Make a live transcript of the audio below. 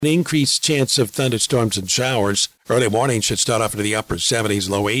An increased chance of thunderstorms and showers. Early morning should start off into the upper 70s,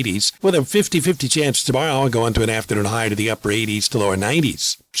 low 80s, with a 50-50 chance tomorrow going to an afternoon high to the upper 80s to lower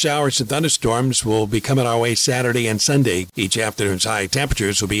 90s. Showers and thunderstorms will be coming our way Saturday and Sunday. Each afternoon's high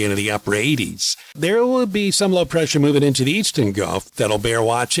temperatures will be into the upper 80s. There will be some low pressure moving into the eastern Gulf that'll bear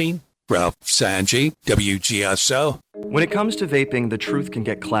watching. Ralph Sanji, WGSO. When it comes to vaping, the truth can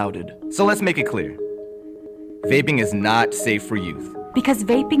get clouded. So let's make it clear. Vaping is not safe for youth. Because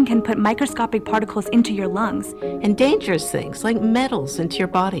vaping can put microscopic particles into your lungs. And dangerous things like metals into your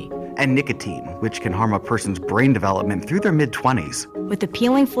body. And nicotine, which can harm a person's brain development through their mid-20s. With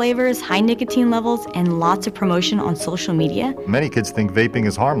appealing flavors, high nicotine levels, and lots of promotion on social media. Many kids think vaping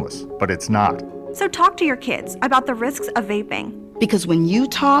is harmless, but it's not. So talk to your kids about the risks of vaping. Because when you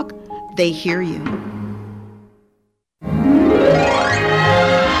talk, they hear you.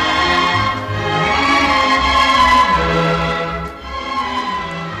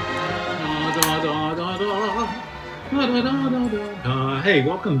 Hey,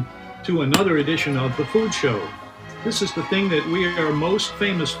 welcome to another edition of The Food Show. This is the thing that we are most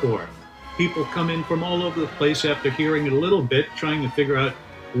famous for. People come in from all over the place after hearing it a little bit, trying to figure out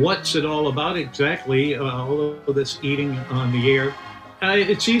what's it all about exactly, all of this eating on the air.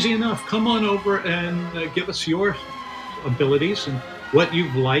 It's easy enough. Come on over and give us your abilities and what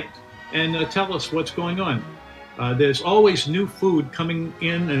you've liked, and tell us what's going on. There's always new food coming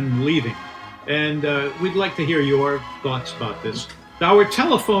in and leaving, and we'd like to hear your thoughts about this. Our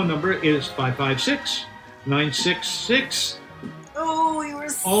telephone number is 556-966. Oh, you were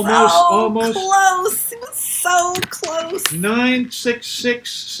almost close. It was so close.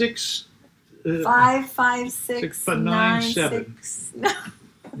 966 556-966.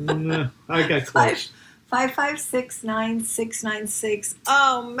 No, I got close. 556-9696.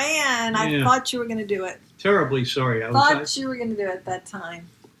 Oh man, I thought you were going to do it. Terribly sorry. I thought you were going to do it that time.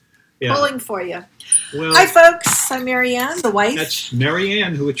 Yeah. Pulling for you. Well, hi, folks. I'm Marianne, the wife. That's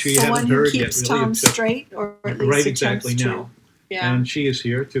Marianne, which we haven't heard yet. The one who keeps Tom straight, or at least right exactly now. Yeah. And she is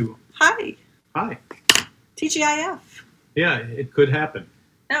here too. Hi. Hi. TGIF. Yeah, it could happen.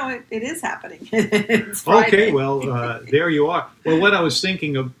 No, it is happening. It's Friday. Okay, well, there you are. Well, what I was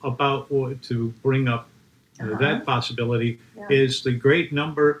thinking about to bring up that possibility is the great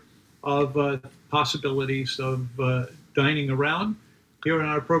number of possibilities of dining around here in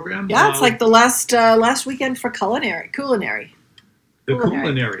our program. Yeah, it's like the last weekend for culinary. The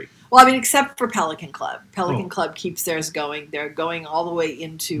culinary. Well, I mean, except for Pelican Club. Pelican Club keeps theirs going. They're going all the way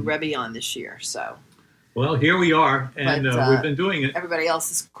into Rebbion this year. So. Well, here we are, and we've been doing it. Everybody else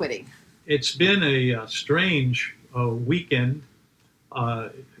is quitting. It's been a strange weekend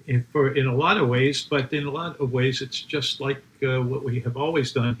in a lot of ways, but in a lot of ways, it's just like what we have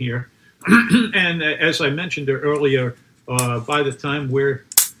always done here. And as I mentioned earlier, by the time we're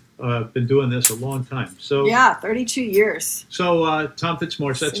been doing this a long time. So 32 years. So Tom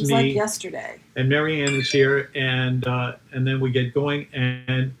Fitzmaurice, that's Seems me. Like yesterday. And Marianne is here, and then we get going,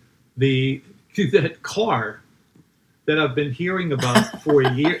 and that car that I've been hearing about for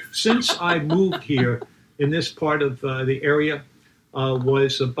a year since I moved here in this part of the area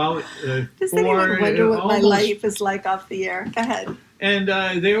was about Does anyone wonder what my life is like off the air? Go ahead. And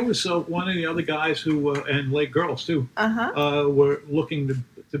there was one of the other guys who, and like girls too, were looking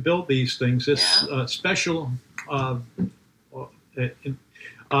to build these things. This special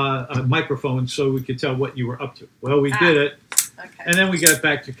microphone, so we could tell what you were up to. Well, we did it. Okay. And then we got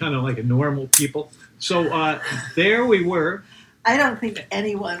back to kind of like a normal people. So there we were. I don't think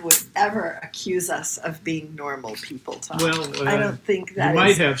anyone would ever accuse us of being normal people, Tom. Well, I don't think that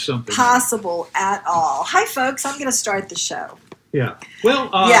might is have something possible at all. Hi, folks. I'm going to start the show. Yeah. Well.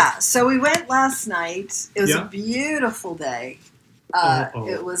 So we went last night. It was a beautiful day.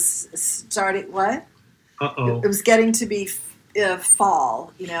 It was starting. What? It was getting to be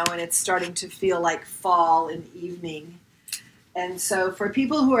fall, and it's starting to feel like fall in the evening. And so for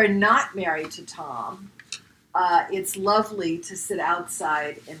people who are not married to Tom, it's lovely to sit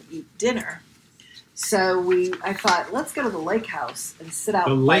outside and eat dinner. So I thought, let's go to the lake house and sit out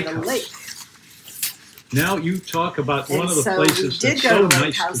by the lake. Now you talk about one of the places that's so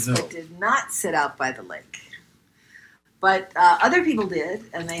nice to know. But did not sit out by the lake. But other people did,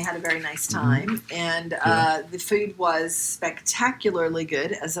 and they had a very nice time. And the food was spectacularly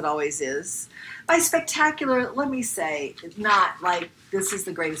good, as it always is. By spectacular, let me say, not like this is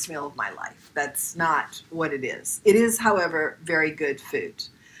the greatest meal of my life. That's not what it is. It is, however, very good food.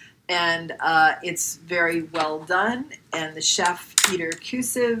 And it's very well done. And the chef, Peter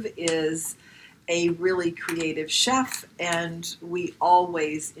Kusiv, is a really creative chef, and we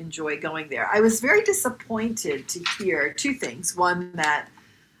always enjoy going there. I was very disappointed to hear two things. One, that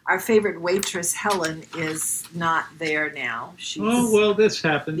our favorite waitress, Helen, is not there now. Oh, well, this The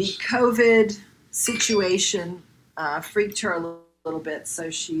happens. COVID situation freaked her a little bit, so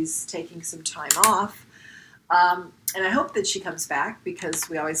she's taking some time off. And I hope that she comes back because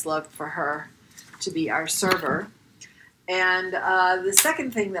we always loved for her to be our server. And the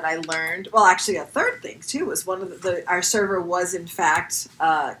second thing that I learned, well, actually a third thing too, was one of our server was in fact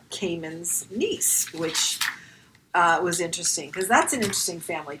Cayman's niece, which was interesting because that's an interesting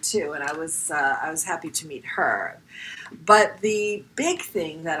family too, and I was happy to meet her. But the big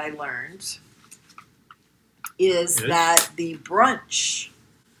thing that I learned is that the brunch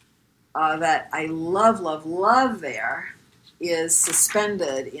that I love there is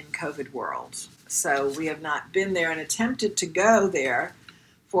suspended in COVID world. So we have not been there and attempted to go there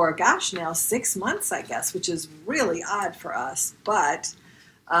for, now 6 months, I guess, which is really odd for us. But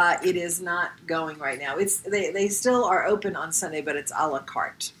it is not going right now. They still are open on Sunday, but it's a la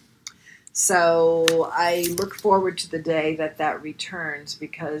carte. So I look forward to the day that returns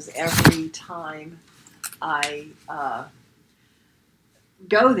because every time I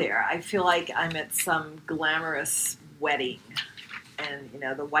go there, I feel like I'm at some glamorous wedding. And,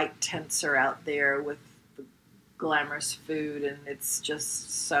 the white tents are out there with the glamorous food, and it's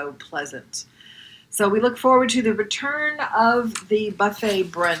just so pleasant. So we look forward to the return of the buffet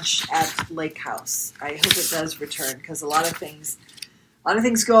brunch at Lake House. I hope it does return because a lot of things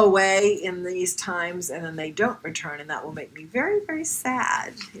go away in these times, and then they don't return, and that will make me very, very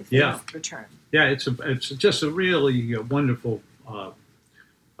sad if they don't return. Yeah, it's just a really wonderful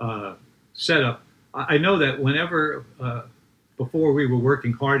setup. I know that whenever before we were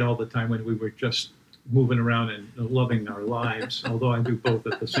working hard all the time, when we were just moving around and loving our lives, although I do both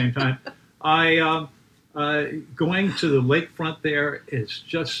at the same time, going to the lakefront there is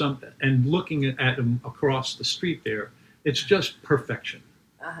just something, and looking at them across the street there, it's just perfection.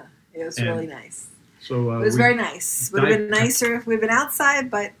 It was really nice. So it was very nice. Would have been nicer if we'd been outside,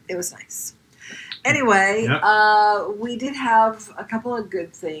 but it was nice. Anyway, we did have a couple of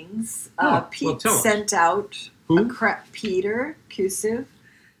good things. Pete sent out Peter Kusiv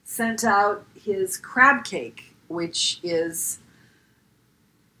sent out his crab cake, which is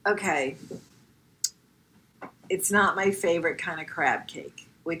okay. It's not my favorite kind of crab cake,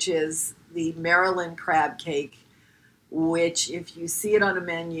 which is the Maryland crab cake, which, if you see it on a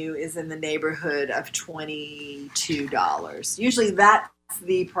menu, is in the neighborhood of $22. Usually that's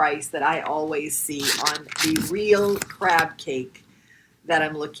the price that I always see on the real crab cake that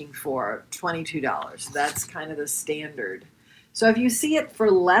I'm looking for, $22. That's kind of the standard. So if you see it for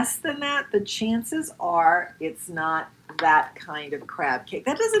less than that, the chances are it's not that kind of crab cake.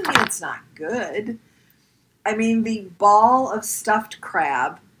 That doesn't mean it's not good. I mean, the ball of stuffed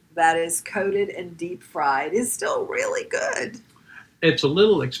crab that is coated and deep fried is still really good. It's a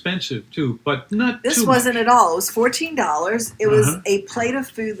little expensive too, but not This too wasn't much. at all. It was $14. It was a plate of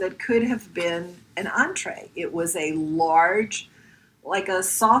food that could have been an entree. It was a large, like a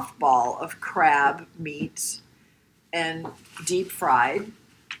softball of crab meat and deep fried.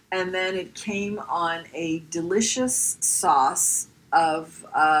 And then it came on a delicious sauce of,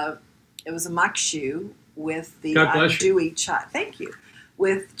 it was a makshu with the andouille chopped. Thank you.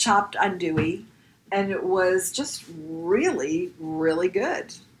 With chopped andouille. And it was just really, really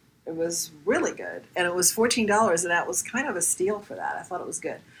good. It was really good. And it was $14, and that was kind of a steal for that. I thought it was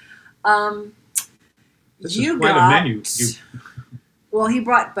good. This is quite a menu. Well, he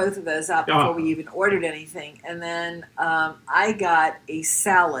brought both of those out before we even ordered anything. And then I got a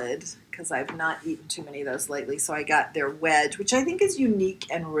salad, because I've not eaten too many of those lately. So I got their wedge, which I think is unique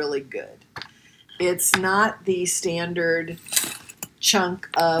and really good. It's not the standard chunk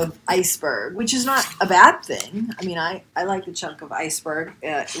of iceberg, which is not a bad thing. I mean, I like the chunk of iceberg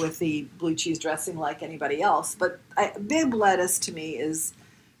with the blue cheese dressing like anybody else. But Bibb lettuce to me is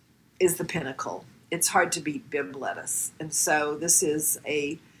the pinnacle. It's hard to beat Bibb lettuce. And so this is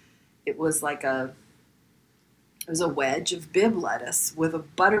it was a wedge of Bibb lettuce with a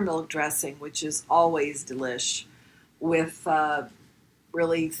buttermilk dressing, which is always delish, with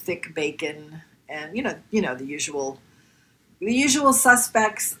really thick bacon and you know the usual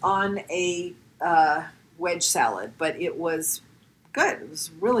suspects on a wedge salad. But it was good. It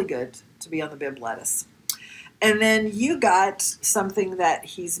was really good to be on the Bibb lettuce. And then you got something that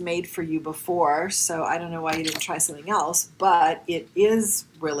he's made for you before, so I don't know why you didn't try something else, but it is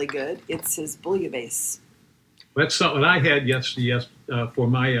really good. It's his bouillabaisse. That's something I had yesterday for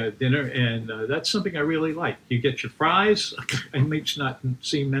my dinner, and that's something I really like. You get your fries. It may not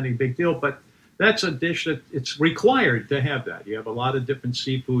seem any big deal, but that's a dish that it's required to have that. You have a lot of different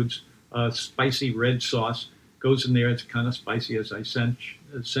seafoods, spicy red sauce, goes in there. It's kind of spicy, as I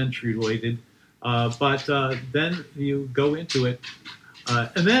accentuated. But then you go into it.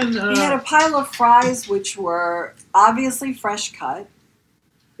 And then... you had a pile of fries, which were obviously fresh cut.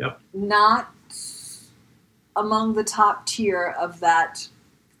 Yep. Not among the top tier of that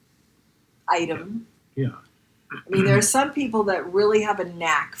item. Yeah. I mean, there are some people that really have a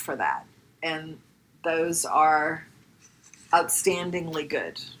knack for that, and those are outstandingly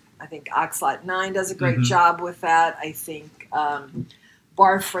good. I think Oxlot 9 does a great job with that. I think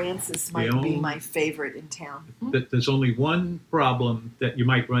Bar Francis might be my favorite in town. There's only one problem that you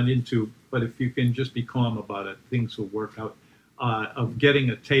might run into, but if you can just be calm about it, things will work out, of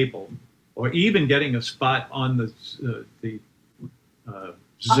getting a table or even getting a spot on the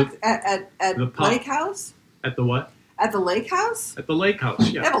Lake House? At the what? At the Lake House? At the Lake House,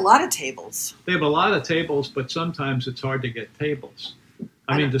 yeah. They have a lot of tables. They have a lot of tables, but sometimes it's hard to get tables.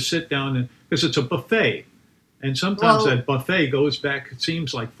 I mean, to sit down, because it's a buffet. And sometimes that buffet goes back, it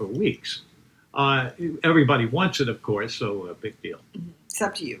seems like, for weeks. Everybody wants it, of course, so a big deal. It's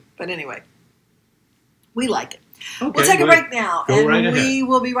up to you. But anyway, we like it. Okay, we'll take a break now, and right we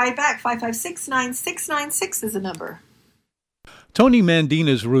will be right back. 556-9696 is the number. Tony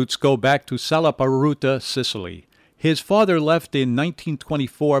Mandina's roots go back to Salaparuta, Sicily. His father left in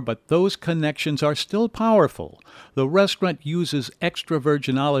 1924, but those connections are still powerful. The restaurant uses extra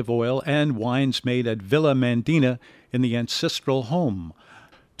virgin olive oil and wines made at Villa Mandina in the ancestral home.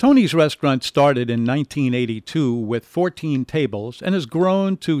 Tony's restaurant started in 1982 with 14 tables and has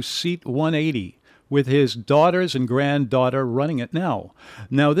grown to seat 180. With his daughters and granddaughter running it now.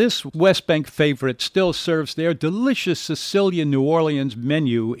 Now, this West Bank favorite still serves their delicious Sicilian New Orleans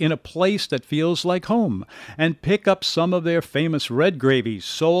menu in a place that feels like home, and pick up some of their famous red gravies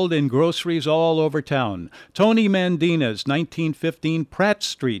sold in groceries all over town. Tony Mandina's, 1915 Pratt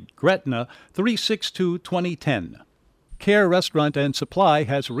Street, Gretna, 362-2010. Care Restaurant and Supply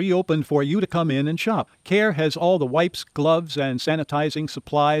has reopened for you to come in and shop. Care has all the wipes, gloves, and sanitizing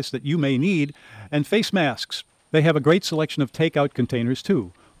supplies that you may need, and face masks. They have a great selection of takeout containers,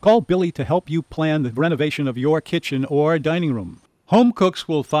 too. Call Billy to help you plan the renovation of your kitchen or dining room. Home cooks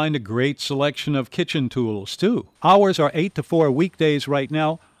will find a great selection of kitchen tools, too. Hours are 8 to 4 weekdays right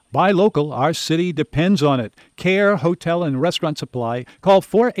now. Buy local. Our city depends on it. Care Hotel and Restaurant Supply. Call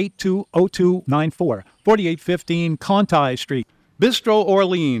 482-0294, 4815 Conti Street. Bistro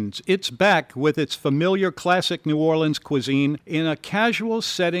Orleans. It's back with its familiar classic New Orleans cuisine in a casual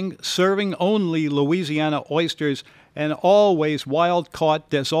setting, serving only Louisiana oysters and always wild-caught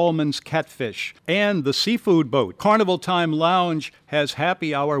Des Allemands catfish. And the Seafood Boat. Carnival Time Lounge has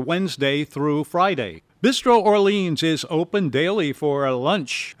happy hour Wednesday through Friday. Bistro Orleans is open daily for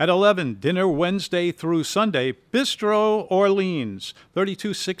lunch at 11, dinner Wednesday through Sunday. Bistro Orleans,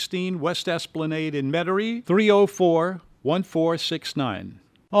 3216 West Esplanade in Metairie, 304-1469.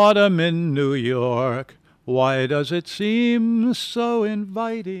 Autumn in New York, why does it seem so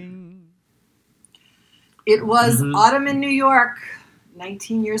inviting? It was autumn in New York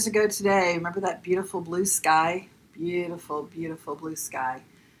 19 years ago today. Remember that beautiful blue sky? Beautiful, beautiful blue sky.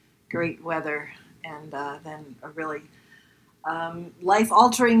 Great weather. And then a really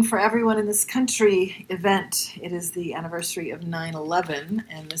life-altering for everyone in this country event. It is the anniversary of 9/11,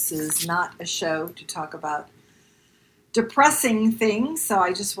 and this is not a show to talk about depressing things, so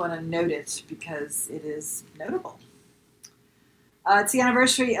I just want to note it because it is notable. It's the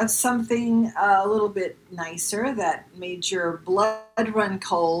anniversary of something a little bit nicer that made your blood run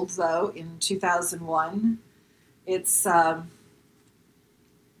cold, though, in 2001. It's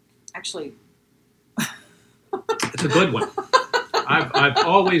actually... It's a good one. I've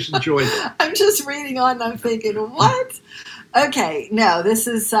always enjoyed it. I'm just reading on and I'm thinking, what? Okay, no, this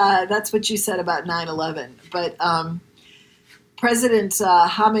is, that's what you said about 9/11. But President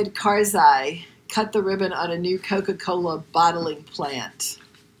Hamid Karzai cut the ribbon on a new Coca-Cola bottling plant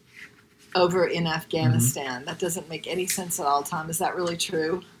over in Afghanistan. That doesn't make any sense at all, Tom. Is that really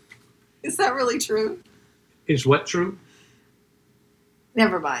true? Is that really true? Is what true?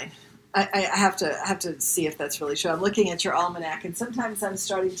 Never mind. I have to see if that's really true. I'm looking at your almanac, and sometimes I'm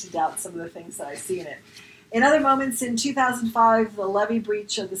starting to doubt some of the things that I see in it. In other moments, in 2005, the levee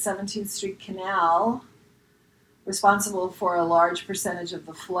breach of the 17th Street Canal, responsible for a large percentage of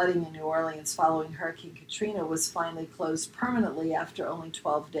the flooding in New Orleans following Hurricane Katrina, was finally closed permanently after only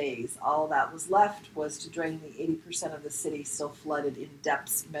 12 days. All that was left was to drain the 80% of the city still flooded in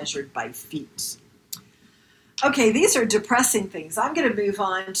depths measured by feet. Okay, these are depressing things. I'm going to move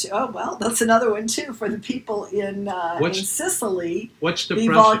on to, that's another one too, for the people in Sicily. What's depressing?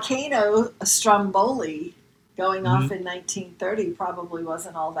 The volcano Stromboli going off in 1930 probably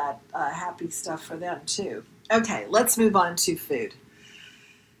wasn't all that happy stuff for them too. Okay, let's move on to food.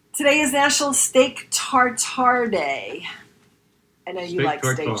 Today is National Steak Tartare Day. I know you like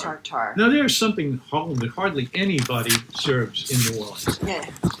steak tartare. Now, there's something that hardly anybody serves in New Orleans. Yeah.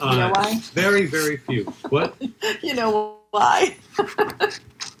 You know why? Very, very few. What? You know why?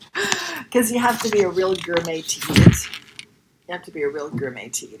 Because you have to be a real gourmet to eat it. You have to be a real gourmet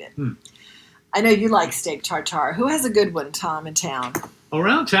to eat it. I know you like steak tartare. Who has a good one, Tom, in town?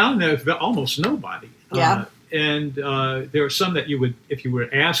 Around town, there's almost nobody. Yeah. And there are some that you would, if you were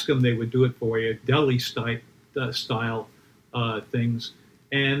to ask them, they would do it for you, deli style things.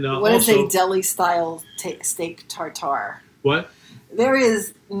 And what is a deli style steak tartare? What? There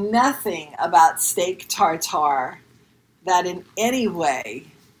is nothing about steak tartare that in any way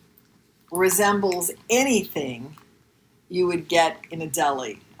resembles anything you would get in a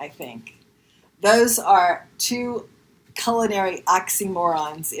deli, I think. Those are two culinary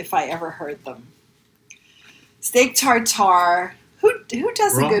oxymorons if I ever heard them. Steak tartare. Who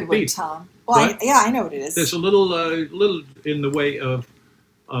does Raw a good beef. one, Tom? Well, I know what it is. There's a little in the way of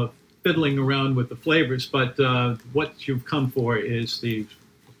fiddling around with the flavors, but what you've come for is the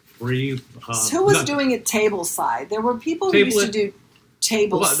free. So who was doing it table side? There were people who used to do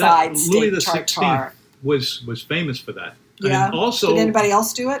table side steak Louis tartare. XVI was famous for that. Yeah. And also, did anybody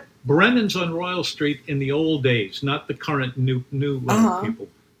else do it? Brennan's on Royal Street in the old days, not the current new people.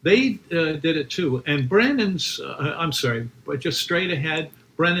 They did it too. And Brennan's, but just straight ahead,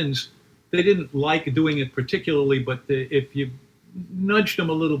 Brennan's, they didn't like doing it particularly, but if you nudged them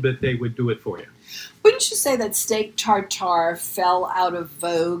a little bit, they would do it for you. Wouldn't you say that steak tartare fell out of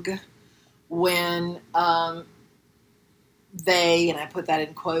vogue when they, and I put that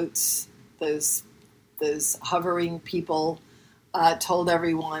in quotes, those hovering people told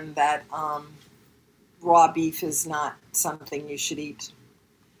everyone that raw beef is not something you should eat?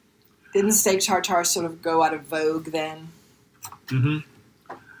 Didn't steak tartare sort of go out of vogue then? Mm-hmm.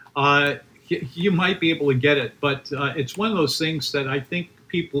 You might be able to get it, but it's one of those things that I think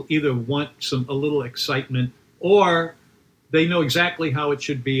people either want a little excitement, or they know exactly how it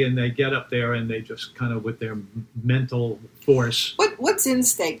should be, and they get up there and they just kind of with their mental force. What's in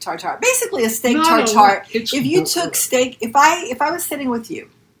steak tartare? Basically, a steak tartare. If you took steak, if I was sitting with you,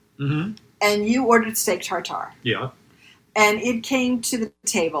 mm-hmm. and you ordered steak tartare, yeah. And it came to the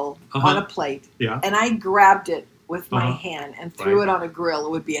table on a plate, yeah. And I grabbed it with my hand and threw it on a grill, it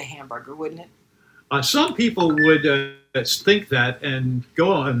would be a hamburger, wouldn't it? Some people would think that and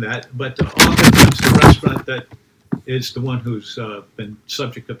go on that, but oftentimes the restaurant that is the one who's been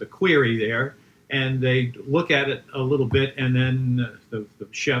subject of the query there, and they look at it a little bit, and then the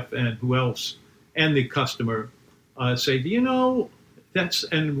chef and who else and the customer say, do you know,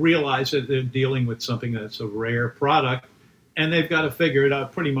 and realize that they're dealing with something that's a rare product. And they've got to figure it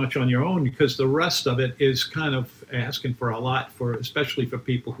out pretty much on your own, because the rest of it is kind of asking for a lot, especially for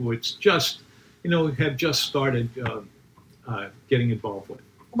people who it's just, have just started getting involved with.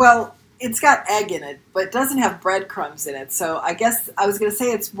 Well, it's got egg in it, but it doesn't have breadcrumbs in it. So I guess I was going to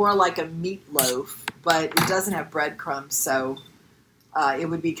say it's more like a meatloaf, but it doesn't have breadcrumbs. So it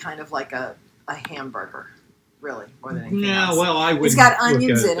would be kind of like a hamburger, really, more than anything else. Well, I wouldn't. It's got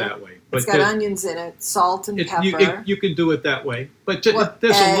onions in it. That way. It's got onions in it, salt and pepper. You can do it that way, but there's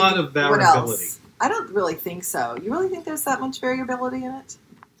a lot of variability. What else? I don't really think so. You really think there's that much variability in it?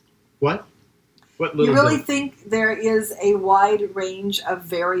 What? What little you really think there is a wide range of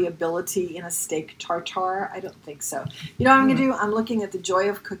variability in a steak tartare? I don't think so. You know what I'm going to do? I'm looking at the Joy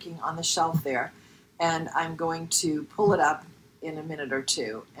of Cooking on the shelf there, and I'm going to pull it up in a minute or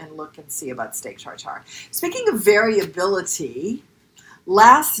two and look and see about steak tartare. Speaking of variability,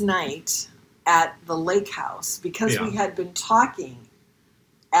 last night at the lake house, because we had been talking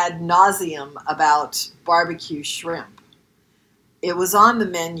ad nauseum about barbecue shrimp, it was on the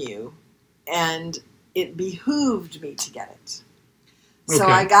menu, and it behooved me to get it. So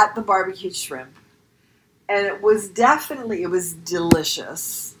I got the barbecue shrimp, and it was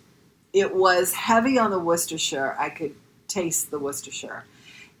delicious. It was heavy on the Worcestershire. I could taste the Worcestershire.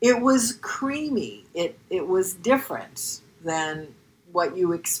 It was creamy. It was different than what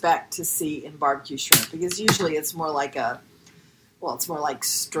you expect to see in barbecue shrimp, because usually it's more like it's more like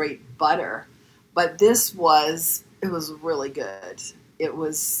straight butter. But it was really good. It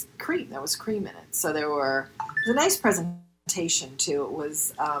was cream. There was cream in it. So it was a nice presentation too. It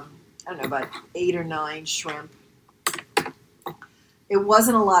was, about 8 or 9 shrimp. It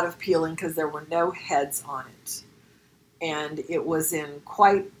wasn't a lot of peeling because there were no heads on it. And it was in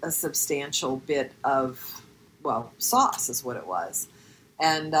quite a substantial bit of, sauce is what it was.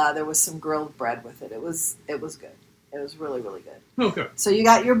 And there was some grilled bread with it. It was good. It was really, really good. Okay. So you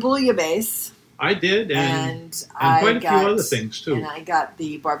got your bouillabaisse. I did, and quite a few other things too. And I got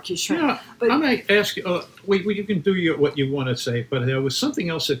the barbecue shrimp. Yeah, but I might ask you. You can do what you want to say, but there was something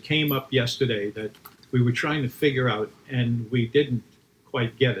else that came up yesterday that we were trying to figure out, and we didn't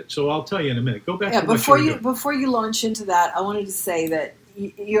quite get it. So I'll tell you in a minute. Go back. Yeah, to before you launch into that, I wanted to say that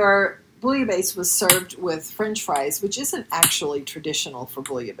your bouillabaisse was served with French fries, which isn't actually traditional for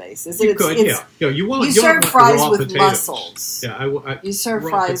bouillabaisse, is it? You could, yeah. You serve fries with potatoes. Mussels. Yeah, you serve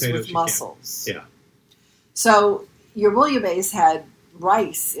fries with mussels. Yeah. So your bouillabaisse had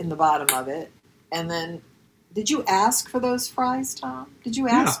rice in the bottom of it, and then did you ask for those fries, Tom? Did you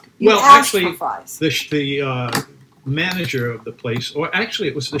ask? Yeah. You asked for fries. The manager of the place, or actually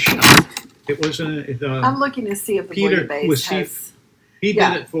it was the chef. It was I'm looking to see if the Peter bouillabaisse has. He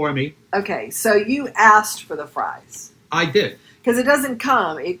did it for me. Okay, so you asked for the fries. I did. Because it doesn't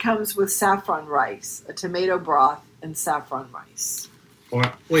come. It comes with saffron rice, a tomato broth, and saffron rice. Or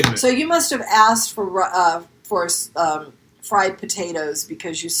wait a minute. So you must have asked for fried potatoes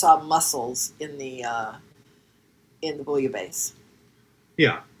because you saw mussels in the bouillabaisse.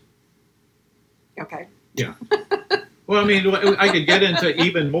 Yeah. Okay. Yeah. Well, I mean, I could get into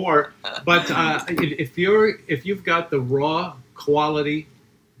even more, but if you've got the raw quality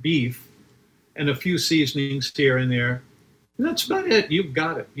beef and a few seasonings here and there, that's about it. You've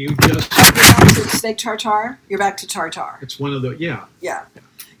got it. You just steak tartare. You're back to tartare. It's one of the yeah.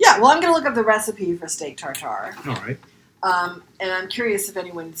 Well, I'm going to look up the recipe for steak tartare. All right. And I'm curious if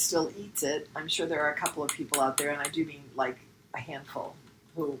anyone still eats it. I'm sure there are a couple of people out there, and I do mean like a handful,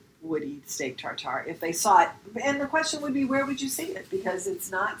 who would eat steak tartare if they saw it. And the question would be, where would you see it? Because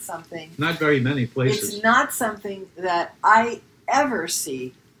it's not something. Not very many places. It's not something that I ever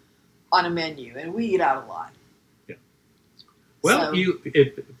see on a menu, and we eat out a lot. Yeah. Well,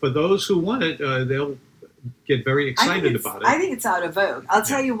 for those who want it, they'll get very excited about it. I think it's out of vogue. I'll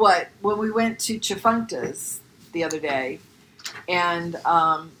tell you what. When we went to Chifuncta's the other day, and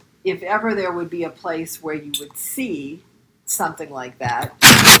if ever there would be a place where you would see something like that,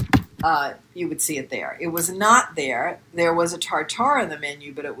 you would see it there. It was not there. There was a tartare on the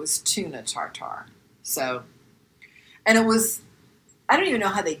menu, but it was tuna tartare. So, and it was, I don't even know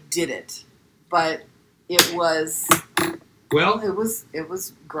how they did it, but it was, it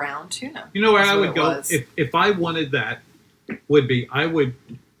was ground tuna. You know where I would go if I wanted that I would,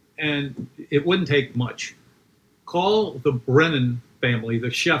 and it wouldn't take much. Call the Brennan family,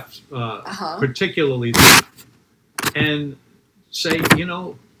 the chefs, particularly, and say,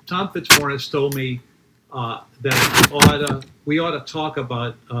 Tom Fitzmaurice told me that we ought to talk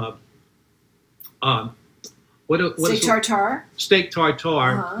about steak tartare? Steak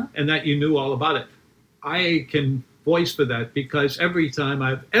tartare, and that you knew all about it. I can voice for that because every time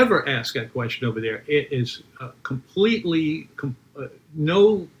I've ever asked that question over there, it is completely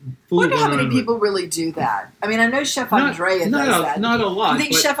no food. I wonder how many people really do that. I mean, I know Chef Andrea does that. Not a lot. You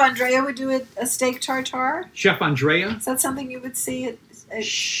think Chef Andrea would do a steak tartare? Chef Andrea? Is that something you would see at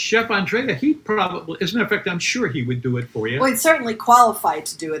Chef Andrea, he probably, as a matter of fact, I'm sure he would do it for you. Well, he's certainly qualified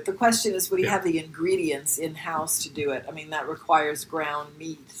to do it. The question is, would he have the ingredients in-house to do it? I mean, that requires ground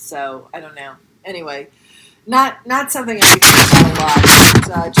meat, so I don't know. Anyway, not something I think about a lot.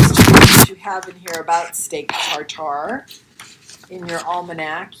 But, just to read what you have in here about steak tartare. In your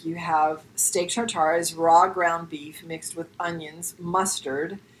almanac, you have steak tartare is raw ground beef mixed with onions,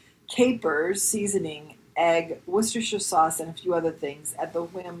 mustard, capers, seasoning, egg, Worcestershire sauce, and a few other things at the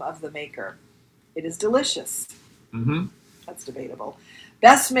whim of the maker. It is delicious. Mm-hmm. That's debatable.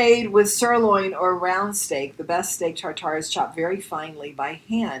 Best made with sirloin or round steak, the best steak tartare is chopped very finely by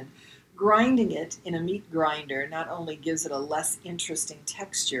hand. Grinding it in a meat grinder not only gives it a less interesting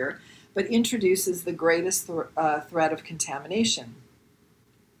texture, but introduces the greatest threat of contamination.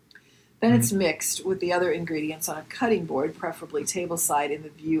 Then it's mixed with the other ingredients on a cutting board, preferably tableside in the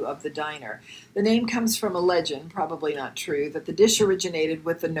view of the diner. The name comes from a legend, probably not true, that the dish originated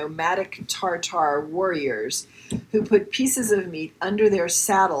with the nomadic Tartar warriors who put pieces of meat under their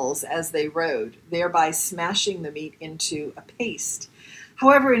saddles as they rode, thereby smashing the meat into a paste.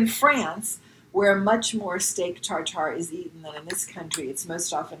 However, in France, where much more steak tartare is eaten than in this country, it's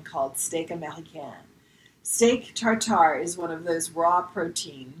most often called steak américain. Steak tartare is one of those raw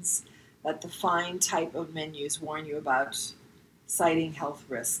proteins that the fine type of menus warn you about, citing health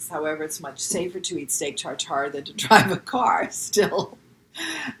risks. However, it's much safer to eat steak tartare than to drive a car still.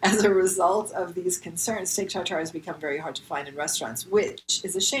 As a result of these concerns, steak tartare has become very hard to find in restaurants, which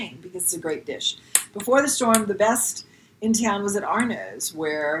is a shame because it's a great dish. Before the storm, the best in town was at Arnaud's,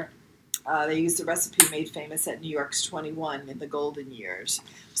 where they used the recipe made famous at New York's 21 in the golden years.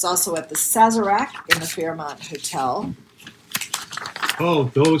 It was also at the Sazerac in the Fairmont Hotel. Oh,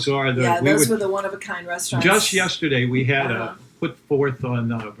 those are the... those were the one-of-a-kind restaurants. Just yesterday, we had put forth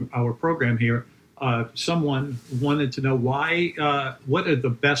on our program here, someone wanted to know what are the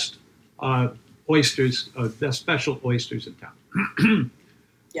best oysters, best special oysters in town.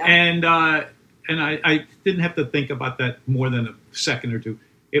 Yeah. And I didn't have to think about that more than a second or two.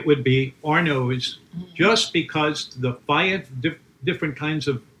 It would be Arno's, just because the 5 different kinds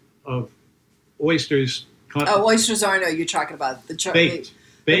of oysters. Oysters Arno, you're talking about. The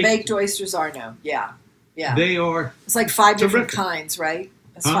baked oysters Arno, yeah. They are... It's like 5 different terrific. kinds, right?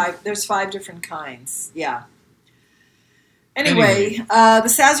 There's 5 different kinds, yeah. Anyway, the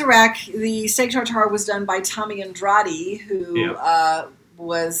Sazerac, the steak tartare was done by Tommy Andrade, who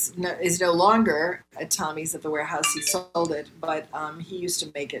is no longer at Tommy's at the warehouse. He sold it, but he used to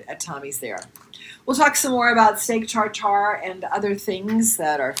make it at Tommy's there. We'll talk some more about steak tartare and other things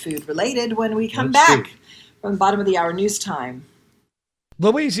that are food related when we come back from the bottom of the hour news time.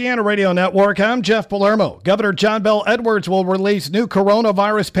 Louisiana Radio Network, I'm Jeff Palermo. Governor John Bel Edwards will release new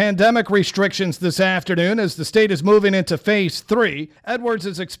coronavirus pandemic restrictions this afternoon as the state is moving into phase 3. Edwards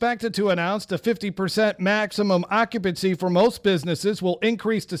is expected to announce the 50% maximum occupancy for most businesses will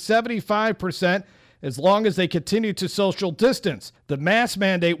increase to 75% as long as they continue to social distance. The mask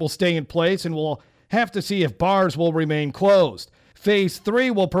mandate will stay in place, and we'll have to see if bars will remain closed. Phase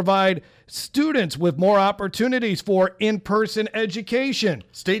 3 will provide students with more opportunities for in-person education.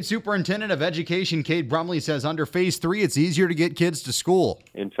 State Superintendent of Education Kate Brumley says under Phase 3, it's easier to get kids to school.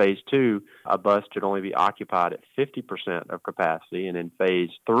 In Phase 2, a bus should only be occupied at 50% of capacity, and in Phase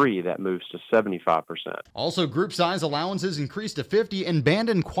 3, that moves to 75%. Also, group size allowances increase to 50, and band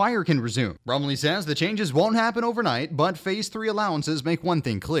and choir can resume. Brumley says the changes won't happen overnight, but Phase 3 allowances make one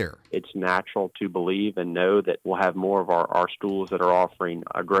thing clear. It's natural to believe and know that we'll have more of our schools that are offering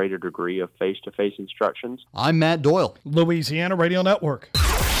a greater degree of face-to-face instructions. I'm Matt Doyle. Louisiana Radio Network.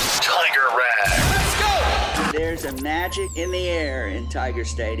 Tiger Rag. Let's go! There's a magic in the air in Tiger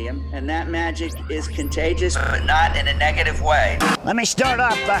Stadium, and that magic is contagious, but not in a negative way. Let me start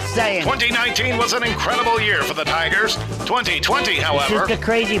off by saying 2019 was an incredible year for the Tigers. 2020, however... This is the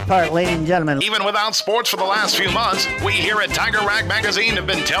crazy part, ladies and gentlemen. Even without sports for the last few months, we here at Tiger Rag Magazine have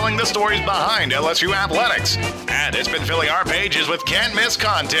been telling the stories behind LSU athletics. And it's been filling our pages with can't-miss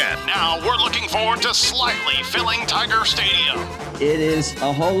content. Now we're looking forward to slightly filling Tiger Stadium. It is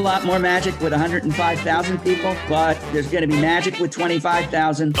a whole lot more magic with 105,000 people, but there's going to be magic with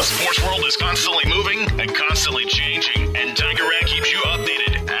 25,000. The sports world is constantly moving and constantly changing, and Tiger Rag keeps you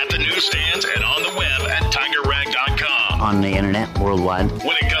updated at the newsstands and on the web at TigerRag.com. On the internet, worldwide.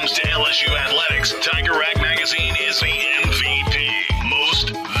 When it comes to LSU athletics, Tiger Rag Magazine is the MVP.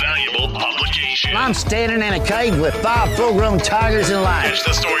 Most valuable publication. I'm standing in a cave with 5 full-grown tigers in line. Catch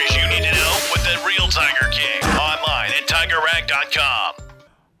the stories you need to know with the real Tiger King online at TigerRag.com.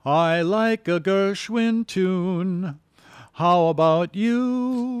 I like a Gershwin tune. How about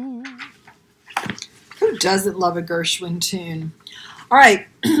you? Who doesn't love a Gershwin tune? All right,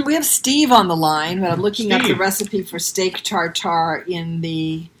 we have Steve on the line, but I'm looking up the recipe for steak tartare in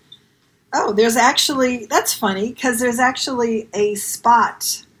the... Oh, there's actually... That's funny, because there's actually a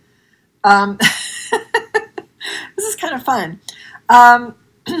spot. This is kind of fun. I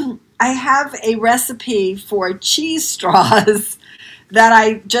have a recipe for cheese straws that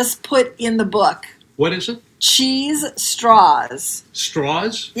I just put in the book. What is it? Cheese straws.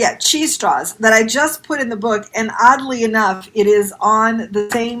 Straws? Yeah, cheese straws that I just put in the book, and oddly enough, it is on the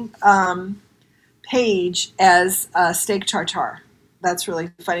same page as steak tartare. That's really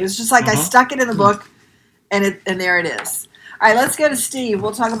funny. It was just like I stuck it in the book, and there it is. All right, let's go to Steve.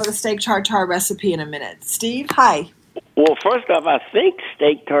 We'll talk about the steak tartare recipe in a minute. Steve, hi. Well, first off, I think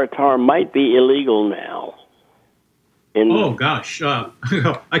steak tartare might be illegal now. Oh, gosh. I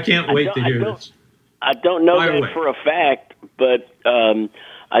can't wait to hear this. I don't know that for a fact, but I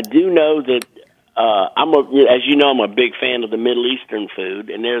do know that as you know, I'm a big fan of the Middle Eastern food,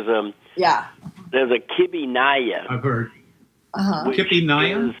 and there's a kibbeh naya. I've heard. Kibbeh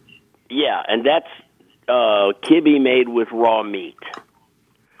naya? Yeah, and that's kibbeh made with raw meat.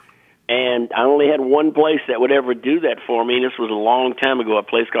 And I only had one place that would ever do that for me, and this was a long time ago, a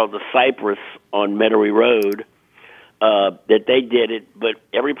place called the Cypress on Metairie Road. That they did it, but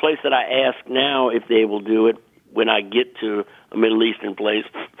every place that I ask now if they will do it when I get to a Middle Eastern place,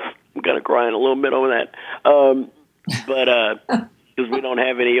 I'm kind of crying a little bit over that. But because we don't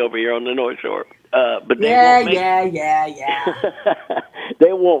have any over here on the North Shore. But they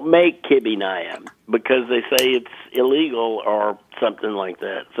they won't make kibbeh naya because they say it's illegal or something like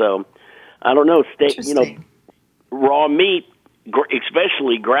that. So I don't know. Raw meat,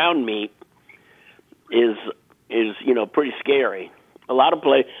 especially ground meat, is pretty scary. A lot of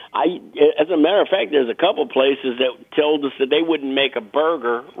places. As a matter of fact, there's a couple places that told us that they wouldn't make a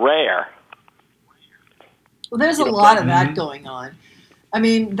burger rare. Well, there's a lot of that going on. I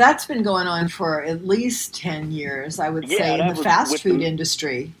mean, that's been going on for at least 10 years, I would say, in the fast food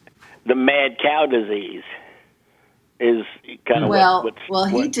industry. The mad cow disease is kind of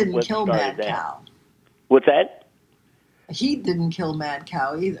he didn't kill mad cow. What's that? He didn't kill mad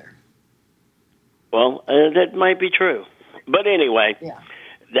cow either. Well, that might be true. But anyway,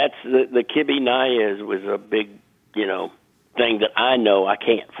 that's the Kibbie Naya was a big, thing that I know I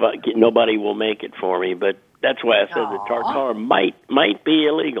can't. Nobody will make it for me, but that's why I said the tartare might be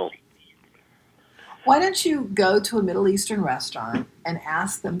illegal. Why don't you go to a Middle Eastern restaurant and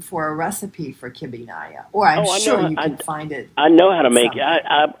ask them for a recipe for Kibbie Naya? Or I'm sure you can find it. I know how to make it.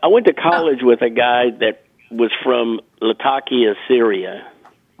 I went to college with a guy that was from Latakia, Syria.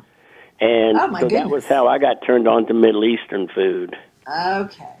 And that was how I got turned on to Middle Eastern food.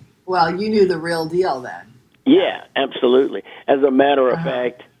 Okay. Well, you knew the real deal then. Yeah, absolutely. As a matter of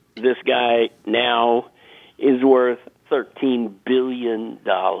fact, this guy now is worth $13 billion.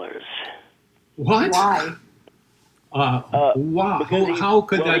 What? Why? Wow. How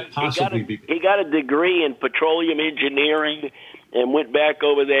could that possibly be? He got a degree in petroleum engineering and went back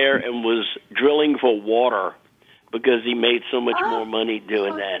over there and was drilling for water because he made so much more money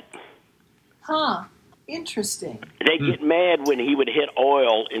doing that. Huh. Interesting. They get mad when he would hit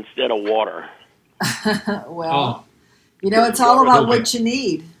oil instead of water. It's all about what you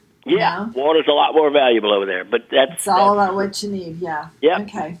need. Yeah, water's a lot more valuable over there, but it's all about what you need. Yeah. Yep.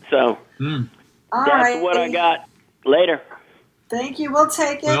 Okay. So that's what I got. Later. Thank you. We'll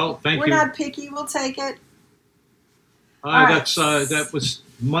take it. Well, thank you. We're not picky. We'll take it. That was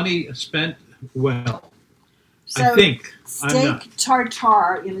money spent well. So, I think steak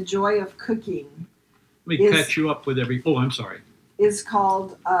tartare in the joy of cooking. Let me catch you up with every. Oh, I'm sorry. Is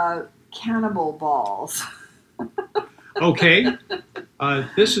called cannibal balls. Okay.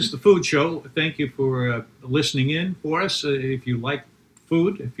 This is the Food Show. Thank you for listening in for us. If you like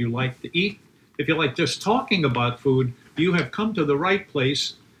food, if you like to eat, if you like just talking about food, you have come to the right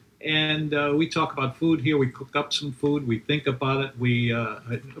place. And we talk about food here. We cook up some food. We think about it. We are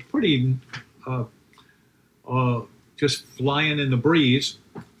pretty just flying in the breeze.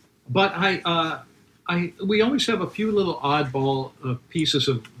 But we always have a few little oddball pieces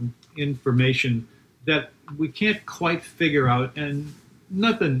of information that we can't quite figure out, and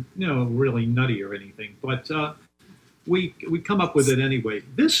nothing, really nutty or anything. But we come up with it anyway.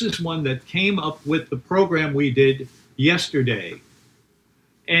 This is one that came up with the program we did yesterday.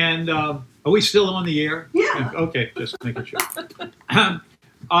 And are we still on the air? Yeah. Okay, just making sure.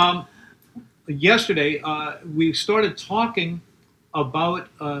 Yesterday, we started talking about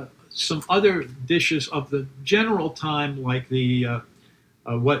some other dishes of the general time, like the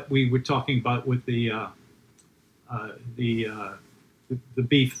what we were talking about with the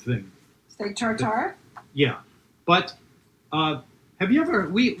beef thing. Steak tartare? Yeah. But have you ever,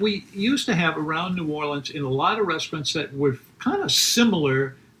 we used to have around New Orleans in a lot of restaurants that were kind of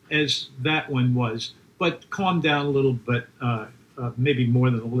similar as that one was, but calmed down a little bit, maybe more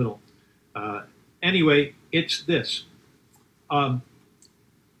than a little. Anyway, it's this.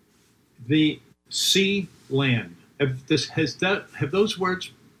 The sea land. Have those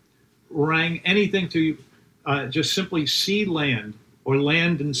words rang anything to you? Just simply sea land or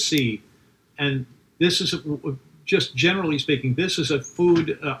land and sea. And this is, just generally speaking, this is a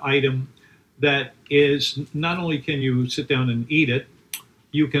food item that is, not only can you sit down and eat it,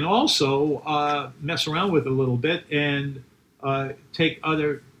 you can also mess around with it a little bit and take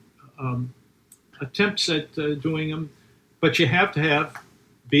other attempts at doing them. But you have to have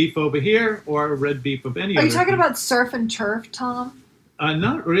beef over here or red beef of any other. Are you talking about surf and turf, Tom?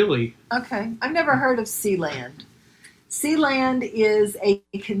 Not really. Okay. I've never heard of Sealand. Sealand is a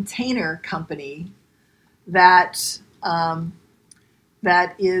container company that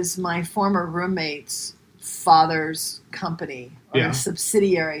is my former roommate's father's company, or a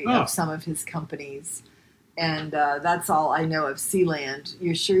subsidiary of some of his companies. And that's all I know of Sealand.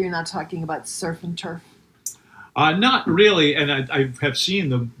 You're sure you're not talking about surf and turf? Not really, and I have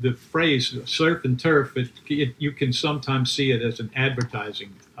seen the phrase surf and turf. You can sometimes see it as an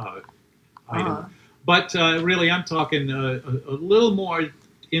advertising item, but really, I'm talking a little more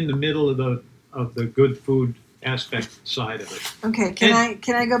in the middle of the good food aspect side of it. Okay,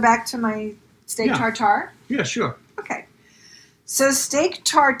 can I go back to my steak tartare? Yeah, sure. Okay, so steak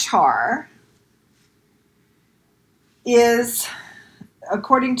tartare is,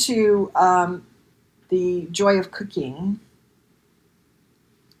 according to the Joy of Cooking,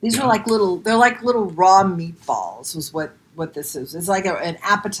 these are like little raw meatballs, was what what this is. It's like an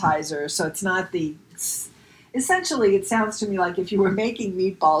appetizer, so it's not the. Essentially, it sounds to me like if you were making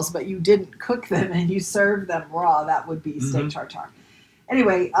meatballs but you didn't cook them and you served them raw, that would be steak tartare.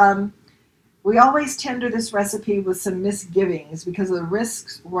 Anyway, we always tender this recipe with some misgivings because of the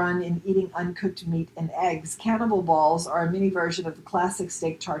risks run in eating uncooked meat and eggs. Cannibal balls are a mini version of the classic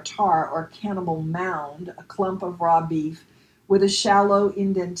steak tartare, or cannibal mound, a clump of raw beef with a shallow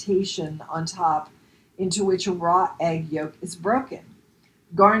indentation on top into which a raw egg yolk is broken.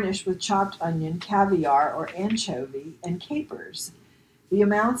 Garnish with chopped onion, caviar or anchovy, and capers. The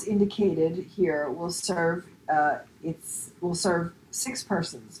amounts indicated here will serve 6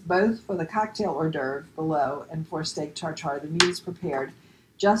 persons, both for the cocktail hors d'oeuvre below and for steak tartare. The meat is prepared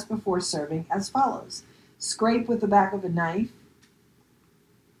just before serving as follows. Scrape with the back of a knife,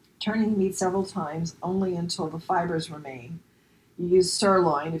 turning the meat several times only until the fibers remain. You use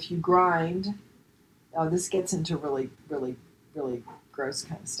sirloin. If you grind, this gets into really, really, really gross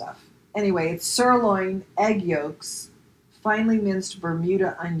kind of stuff. Anyway, it's sirloin, egg yolks, finely minced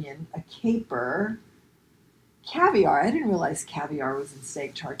Bermuda onion, a caper, caviar. I didn't realize caviar was in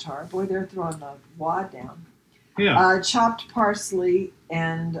steak tartare. Boy, they're throwing the wad down. Yeah. Chopped parsley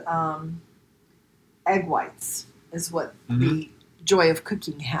and egg whites is what the Joy of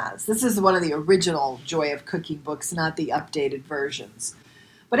Cooking has. This is one of the original Joy of Cooking books, not the updated versions.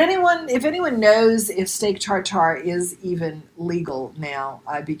 But if anyone knows if steak tartare is even legal now,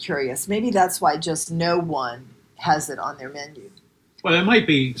 I'd be curious. Maybe that's why just no one has it on their menu. Well, there might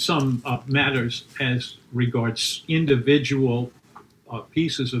be some matters as regards individual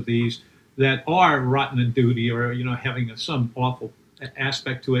pieces of these that are rotten in duty, or having some awful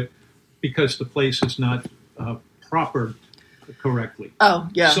aspect to it because the place is not proper correctly. Oh,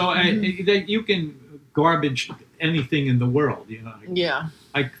 yeah. So you can garbage anything in the world, Yeah.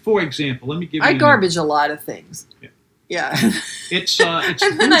 Like, for example, let me give you. I garbage a lot of things. Yeah. It's and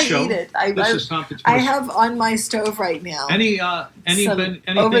the then food I show. eat it. This is Tompkins I Post. have on my stove right now Anything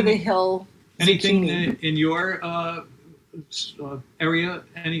over the hill anything zucchini. in your area?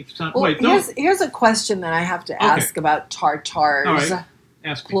 Well, here's a question that I have to ask about tartares. All right.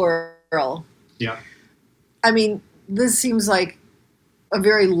 Ask me. Plural. Yeah. I mean, this seems like a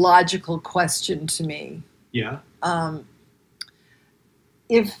very logical question to me. Yeah.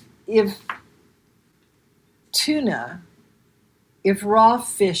 If tuna, if raw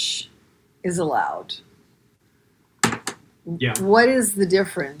fish is allowed, what is the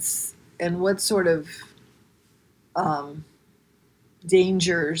difference, and what sort of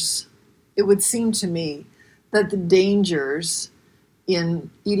dangers? It would seem to me that the dangers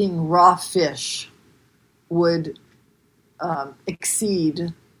in eating raw fish would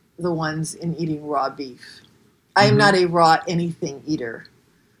exceed the ones in eating raw beef. I am not a raw anything eater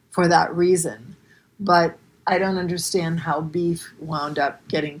for that reason, but I don't understand how beef wound up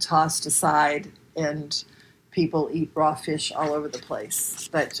getting tossed aside and people eat raw fish all over the place.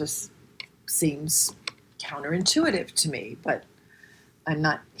 That just seems counterintuitive to me, but I'm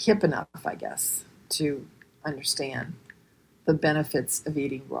not hip enough, I guess, to understand the benefits of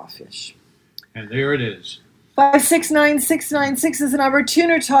eating raw fish. And there it is. 569696 is the number.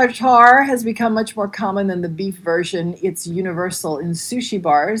 Tuna tartare has become much more common than the beef version. It's universal in sushi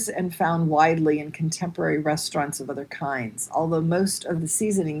bars and found widely in contemporary restaurants of other kinds, although most of the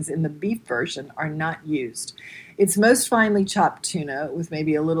seasonings in the beef version are not used. It's most finely chopped tuna with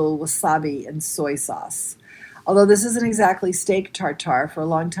maybe a little wasabi and soy sauce. Although this isn't exactly steak tartare, for a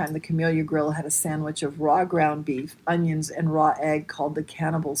long time the Camellia Grill had a sandwich of raw ground beef, onions, and raw egg called the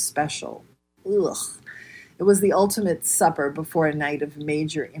Cannibal Special. Ugh. It was the ultimate supper before a night of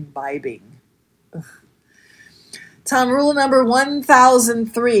major imbibing. Ugh. Tom, rule number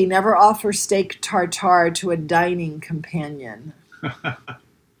 1003, never offer steak tartare to a dining companion.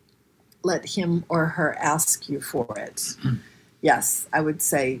 Let him or her ask you for it. Yes, I would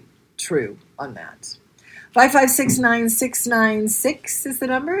say true on that. 5569696 is the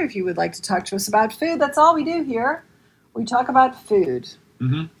number if you would like to talk to us about food. That's all we do here. We talk about food.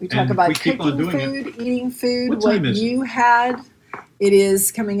 We talk about cooking food, eating food, what you had. It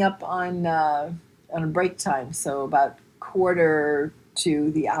is coming up on a break time, so about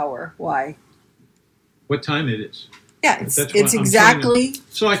 1:45. Why? What time it is? Yeah, it's exactly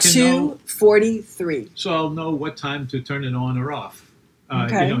 2:43. So I'll know what time to turn it on or off.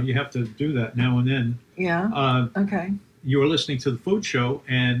 Okay. You have to do that now and then. Yeah. Okay. You are listening to the Food Show,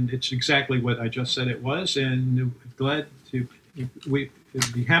 and it's exactly what I just said it was. And we'd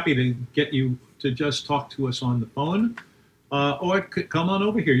be happy to get you to just talk to us on the phone, or come on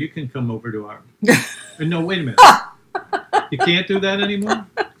over here. You can come over to our. No, wait a minute. You can't do that anymore.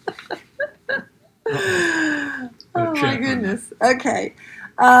 Oh my goodness. Okay.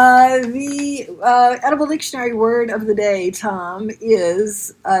 The edible dictionary word of the day, Tom,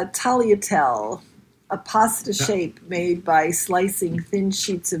 is tagliatelle, a pasta shape made by slicing thin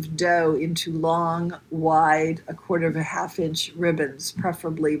sheets of dough into long, wide, 1/4 inch ribbons,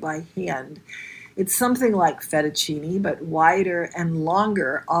 preferably by hand. It's something like fettuccine, but wider and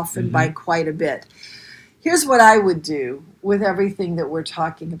longer, often by quite a bit. Here's what I would do with everything that we're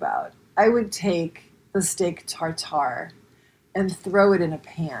talking about. I would take the steak tartare and throw it in a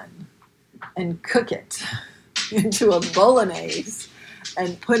pan and cook it into a bolognese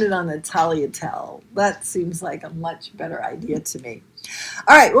and put it on the tagliatelle. That seems like a much better idea to me.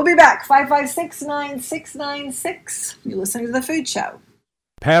 All right, we'll be back. 556-9696. You're listening to The Food Show.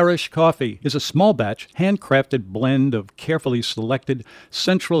 Parish Coffee is a small batch, handcrafted blend of carefully selected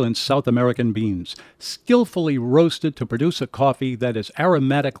Central and South American beans, skillfully roasted to produce a coffee that is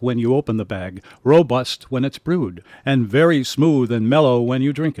aromatic when you open the bag, robust when it's brewed, and very smooth and mellow when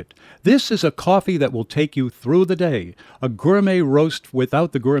you drink it. This is a coffee that will take you through the day, a gourmet roast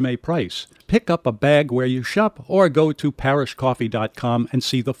without the gourmet price. Pick up a bag where you shop or go to parishcoffee.com and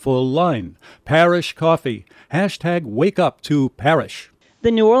see the full line. Parish Coffee. Hashtag wake up to Parish. The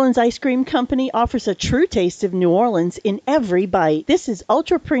New Orleans Ice Cream Company offers a true taste of New Orleans in every bite. This is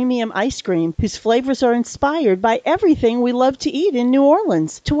ultra-premium ice cream whose flavors are inspired by everything we love to eat in New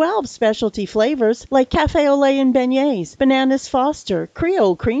Orleans. 12 specialty flavors like cafe au lait and beignets, bananas Foster,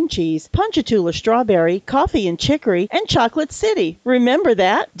 Creole cream cheese, Ponchatoula strawberry, coffee and chicory, and chocolate city. Remember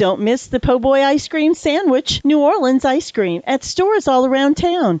that? Don't miss the po' boy ice cream sandwich, New Orleans ice cream, at stores all around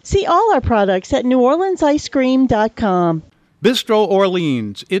town. See all our products at neworleansicecream.com. Bistro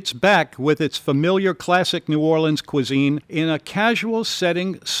Orleans, it's back with its familiar classic New Orleans cuisine in a casual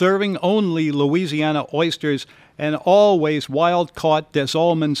setting, serving only Louisiana oysters and always wild-caught Des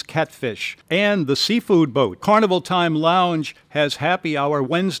Allemands catfish. And the seafood boat. Carnival Time Lounge has happy hour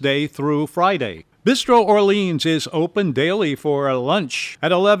Wednesday through Friday. Bistro Orleans is open daily for lunch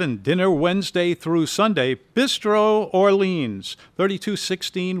at 11, dinner Wednesday through Sunday. Bistro Orleans,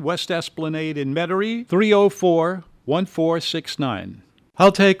 3216 West Esplanade in Metairie, 304-1469.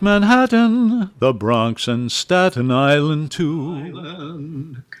 I'll take Manhattan, the Bronx, and Staten Island, too.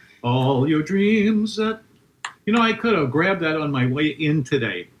 Island, all your dreams that... You know, I could have grabbed that on my way in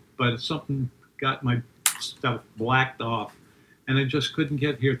today, but something got my stuff blacked off, and I just couldn't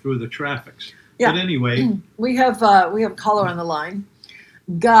get here through the traffic. Yeah. But anyway... We have a caller on the line.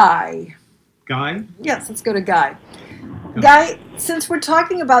 Guy? Yes, let's go to Guy. Guy, since we're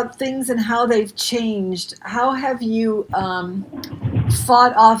talking about things and how they've changed, how have you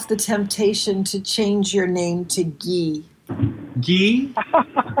fought off the temptation to change your name to Guy? Guy?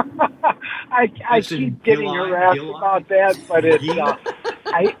 I keep getting harassed about that, but it's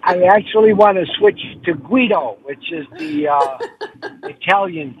I actually want to switch to Guido, which is the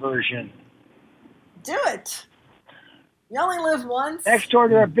Italian version. Do it. You only live once. Next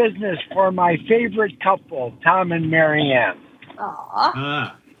order of business for my favorite couple, Tom and Marianne.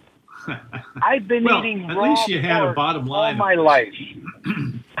 Aww. I've been eating at raw least you had pork a bottom line all my life.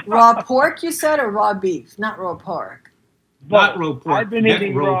 Raw pork, you said, or raw beef? Not raw pork. Not raw pork. I've been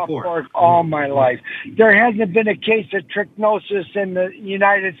eating raw pork all my life. There hasn't been a case of trichinosis in the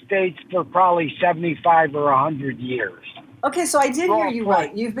United States for probably 75 or 100 years. Okay, so I did hear you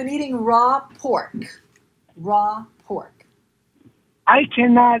right. You've been eating raw pork. Raw pork. I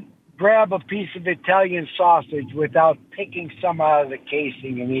cannot grab a piece of Italian sausage without picking some out of the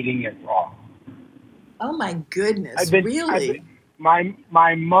casing and eating it raw. Oh my goodness! Really? My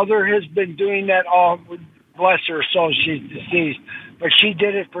mother has been doing that all. Bless her soul, she's deceased, but she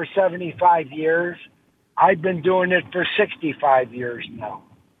did it for 75 years. I've been doing it for 65 years now.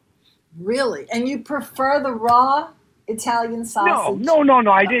 Really? And you prefer the raw Italian sausage? No.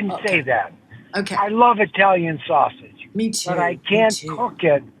 I didn't say that. Okay. I love Italian sausage. Me too. But I can't cook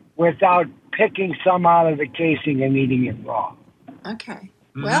it without picking some out of the casing and eating it raw. Okay.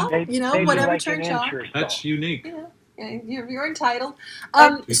 Well, whatever turns you on. That's unique. You're entitled.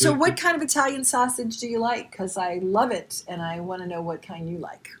 So what kind of Italian sausage do you like? Because I love it, and I want to know what kind you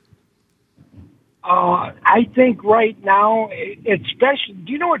like. I think right now, it's special.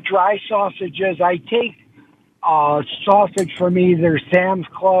 Do you know what dry sausage is? I take sausage from either Sam's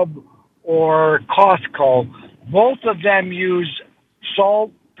Club or Costco. Both of them use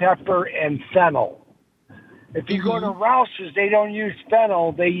salt, pepper, and fennel. If you go to Rouse's, they don't use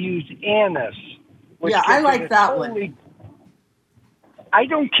fennel, they use anise. Yeah, I like that one. I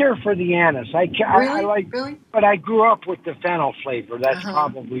don't care for the anise. Really? But I grew up with the fennel flavor. That's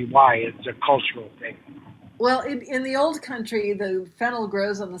probably why it's a cultural thing. Well, in the old country, the fennel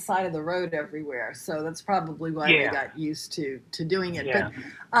grows on the side of the road everywhere, so that's probably why they got used to doing it. Yeah.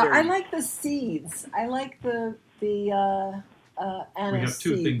 But I like the seeds. I like the anise. We have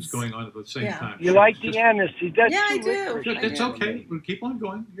two seeds. things going on at the same time. You like the anise seeds? That's Yeah, I too do. licorice. It's okay. We'll keep on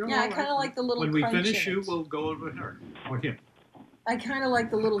going. You're Yeah, all I right. kind of like the little When we crunch finish in you, it. we'll go over her or him. I kind of like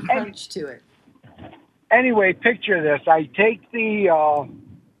the little crunch to it. Anyway, picture this. I take the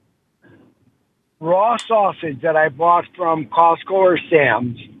raw sausage that I bought from Costco or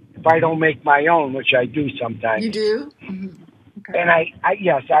Sam's, if I don't make my own, which I do sometimes. You do? Okay. And I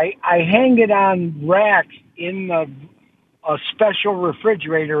hang it on racks in a special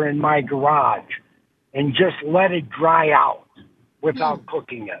refrigerator in my garage and just let it dry out without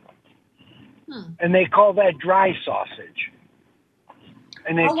cooking it. And they call that dry sausage.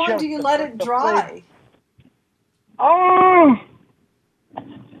 And How long do you let it dry? Oh,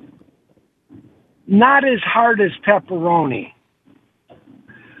 not as hard as pepperoni.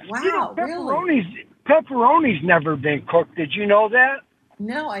 Wow, really? Pepperoni's never been cooked. Did you know that?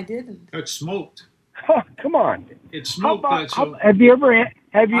 No, I didn't. It's smoked. Come on. It's smoked. Have you ever had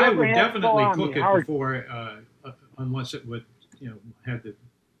I would had definitely salami? cook it before, unless it would, have the.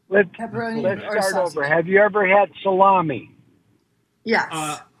 Pepperoni Let's or start sausage. over. Have you ever had salami? Yes.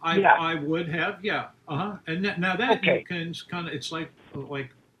 I would have, yeah. And now that you can kind of, it's like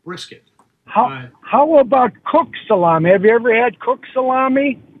brisket. How about cooked salami? Have you ever had cooked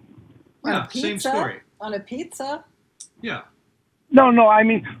salami? Yeah, same story. On a pizza? Yeah. No. I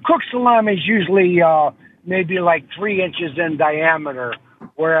mean, cooked salami is usually maybe like 3 inches in diameter,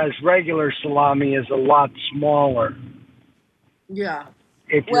 whereas regular salami is a lot smaller. Yeah.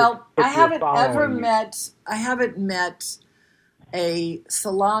 If Well, you're I haven't ever following me. met a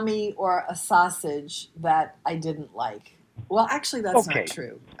salami or a sausage that I didn't like. Well, actually, that's Okay. not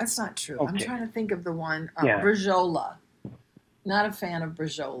true. That's not true. I'm Okay. trying to think of the one, Yeah. Brejola. Not a fan of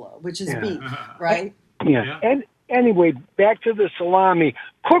Brejola, which is Yeah. beef, right? Yeah. And anyway, back to the salami.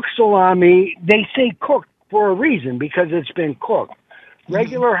 Cooked salami, they say cooked for a reason because it's been cooked.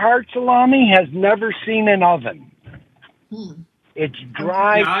 Regular hard salami has never seen an oven. It's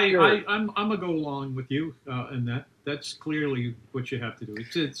dry. Yeah, I'm gonna go along with you in that. That's clearly what you have to do.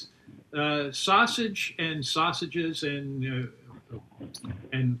 It's sausage and sausages and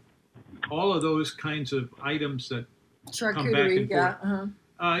all of those kinds of items that come back and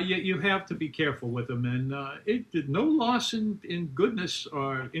forth. You have to be careful with them, and it did no loss in goodness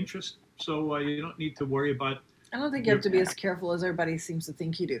or interest, so you don't need to worry about. I don't think you have to be as careful as everybody seems to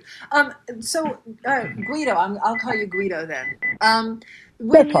think you do. So Guido, I'll call you Guido then.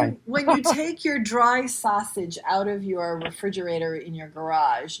 When you take your dry sausage out of your refrigerator in your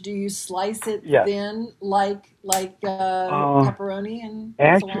garage, do you slice it thin like pepperoni and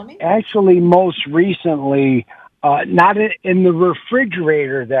salami? Actually, most recently, not in the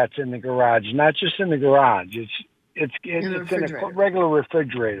refrigerator that's in the garage, not just in the garage. It's in a regular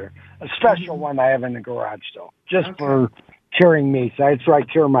refrigerator, a special one I have in the garage, though, just for curing meats. That's where I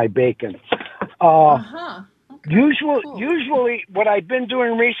cure my bacon. Usually, what I've been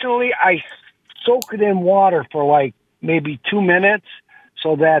doing recently, I soak it in water for like maybe 2 minutes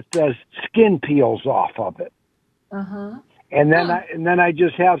so that the skin peels off of it. And then I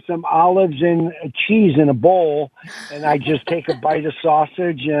just have some olives and cheese in a bowl, and I just take a bite of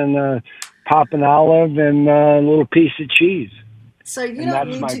sausage and pop an olive and a little piece of cheese. So you don't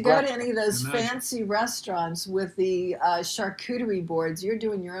need to go to any of those fancy restaurants with the charcuterie boards. You're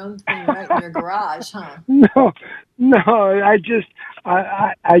doing your own thing right in your garage, huh? No.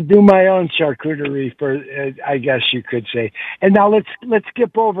 I do my own charcuterie, for I guess you could say. And now let's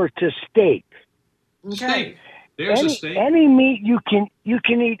skip over to steak. Okay. There's a steak. Any meat you can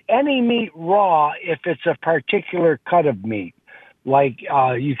eat any meat raw if it's a particular cut of meat. Like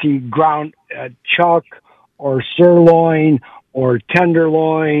you can ground chuck or sirloin or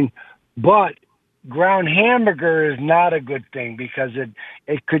tenderloin, but ground hamburger is not a good thing because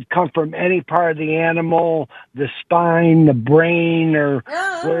it could come from any part of the animal, the spine, the brain, or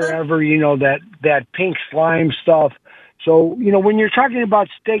wherever, that pink slime stuff. So, when you're talking about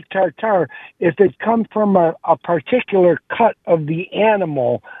steak tartare, if it comes from a particular cut of the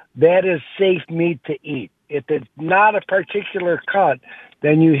animal, that is safe meat to eat. If it's not a particular cut,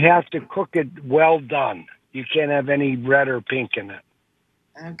 then you have to cook it well done. You can't have any red or pink in it.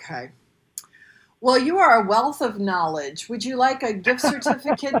 Okay. Well, you are a wealth of knowledge. Would you like a gift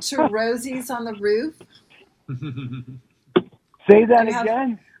certificate to Rosie's on the Roof? Say that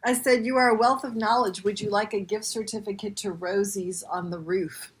again? I said you are a wealth of knowledge. Would you like a gift certificate to Rosie's on the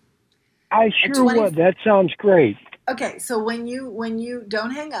Roof? I sure would. That sounds great. Okay, so when you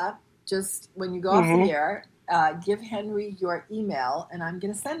don't hang up, just when you go off the air, give Henry your email, and I'm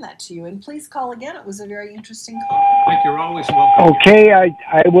going to send that to you. And please call again. It was a very interesting call. Thank you. You're always welcome. Okay, I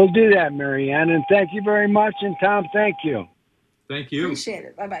will do that, Marianne, and thank you very much. And Tom, thank you. Thank you. Appreciate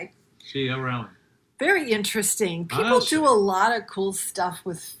it. Bye-bye. See you around. Very interesting. People do a lot of cool stuff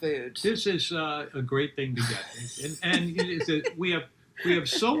with food. This is a great thing to get, and we have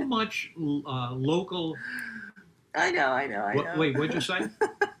so much local. I know. Wait, what'd you say?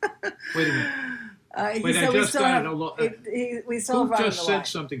 Wait a minute. We still have Ron just on the said line.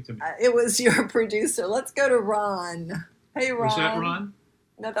 something to me. It was your producer. Let's go to Ron. Hey, Ron. Was that Ron?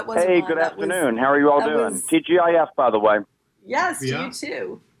 No, that wasn't Hey, Ron. good That afternoon. was- How are you all that doing? was- TGIF, by the way. Yes, Yeah. you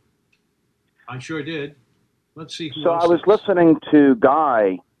too. I sure did. Let's see who So else I was is- listening to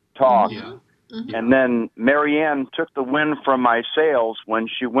Guy talk, Yeah. and then Marianne took the win from my sales when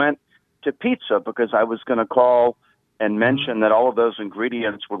she went to pizza, because I was going to call and mention that all of those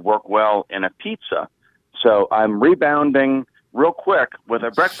ingredients would work well in a pizza. So I'm rebounding real quick with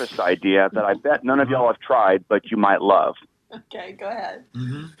a breakfast idea that I bet none of y'all have tried, but you might love. Okay, go ahead.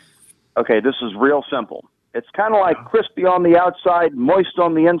 Okay, this is real simple. It's kind of like crispy on the outside, moist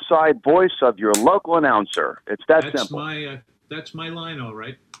on the inside voice of your local announcer. It's that simple. That's my line, all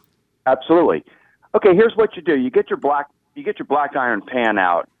right. Absolutely. Okay, here's what you do. You get your black iron pan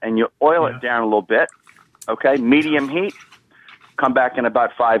out and you oil it down a little bit. Okay, medium heat. Come back in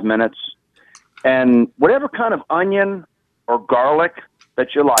about 5 minutes. And whatever kind of onion or garlic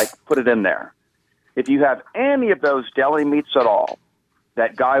that you like, put it in there. If you have any of those deli meats at all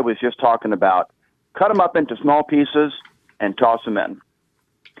that Guy was just talking about, cut them up into small pieces and toss them in.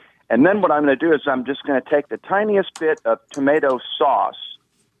 And then what I'm going to do is I'm just going to take the tiniest bit of tomato sauce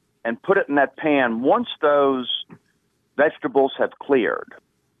and put it in that pan once those vegetables have cleared.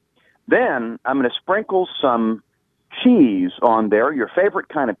 Then I'm going to sprinkle some cheese on there, your favorite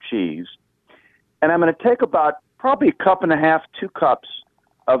kind of cheese, and I'm going to take about probably a cup and a half, 2 cups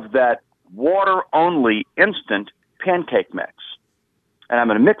of that water-only instant pancake mix. And I'm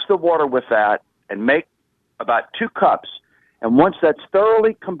going to mix the water with that and make about 2 cups. And once that's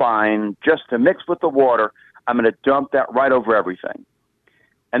thoroughly combined, just to mix with the water, I'm going to dump that right over everything.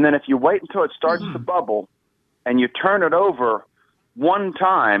 And then if you wait until it starts to bubble and you turn it over one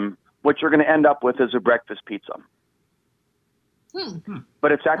time, what you're going to end up with is a breakfast pizza.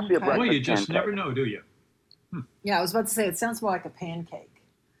 But it's actually a breakfast Well, you just pancake. never know, do you? Yeah, I was about to say, it sounds more like a pancake.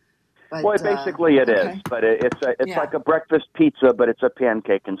 But, Well, basically it is, okay. but it's Yeah. like a breakfast pizza, but it's a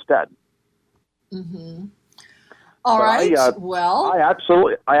pancake instead. Mm-hmm. All But right. Well, I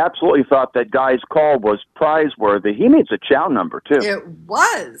absolutely thought that Guy's call was prize-worthy. He needs a chow number, too. it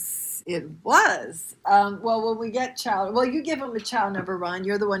was. It was. Well, when we get chow, well, you give him a chow number, Ron.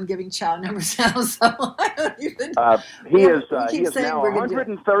 You're the one giving chow numbers now, so I don't even. He keep is saying now we're gonna do it.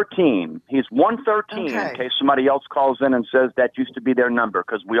 113. He's 113 Okay. in case somebody else calls in and says that used to be their number,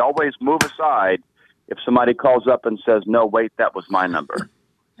 because we always move aside if somebody calls up and says, no, wait, that was my number.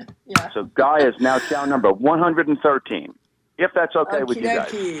 Yeah. So Guy is now chow number 113, if that's okay with you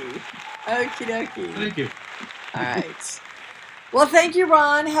guys. Okie dokie. Thank you. All right. Well, thank you,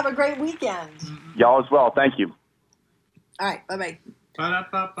 Ron. Have a great weekend. Y'all as well. Thank you. All right. Bye-bye.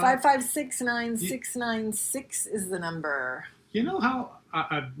 Ba-da-ba-ba. 5569696 is the number. You know how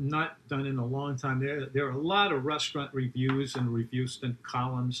I've not done in a long time? There are a lot of restaurant reviews and reviews and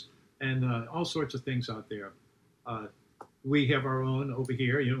columns and all sorts of things out there. We have our own over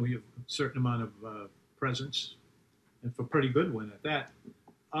here. You know, we have a certain amount of presence, and for a pretty good one at that.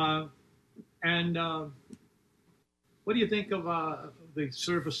 What do you think of the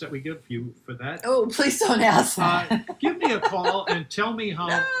service that we give you for that? Oh, please don't ask that. Give me a call and tell me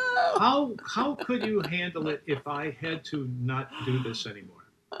how could you handle it if I had to not do this anymore?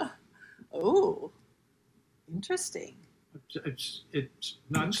 Oh, interesting. It's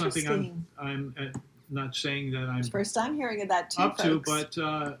not something I'm not saying that I'm First time hearing of that too, up to, folks. but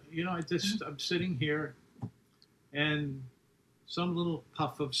I'm sitting here, and some little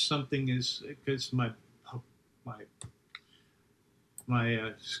puff of something is because my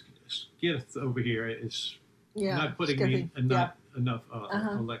skid over here is not putting me enough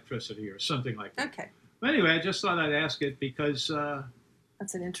electricity or something like that. Okay. But anyway, I just thought I'd ask it because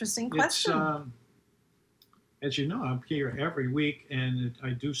That's an interesting question. as you know, I'm here every week, and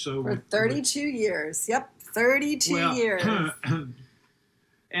I do so For 32 years. Yep, 32 years.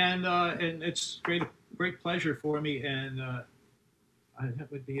 And it's great pleasure for me, and that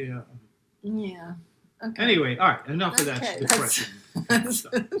would be Yeah. Okay. Anyway, all right, enough of that Okay, depression. That's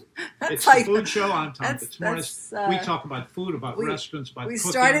It's like- the food show on Tom that's- Fitzmaurice. that's, We talk about food, about restaurants, about We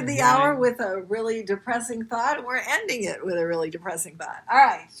cooking, started the wine. hour with a really depressing thought, and we're ending it with a really depressing thought. All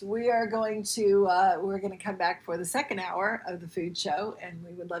right, we are going to come back for the second hour of the food show, and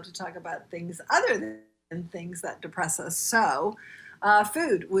we would love to talk about things other than things that depress us. So,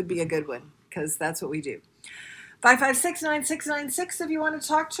 food would be a good one because that's what we do. 556-9696 if you want to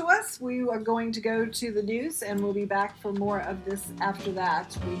talk to us. We are going to go to the news, and we'll be back for more of this after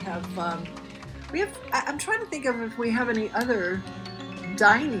that. We have. I'm trying to think of if we have any other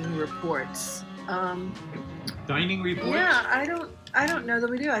dining reports. Dining reports? Yeah, I don't know that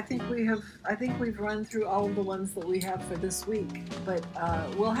we do. I think we've run through all of the ones that we have for this week. But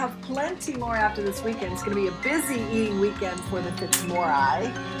we'll have plenty more after this weekend. It's going to be a busy eating weekend for the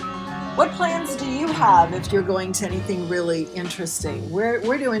Fitzmaurice. What plans do you have if you're going to anything really interesting?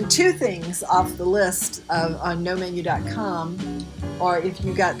 We're doing two things off the list on nomenu.com, or if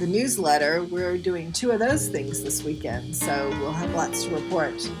you got the newsletter, we're doing two of those things this weekend. So we'll have lots to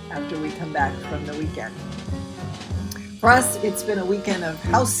report after we come back from the weekend. For us, it's been a weekend of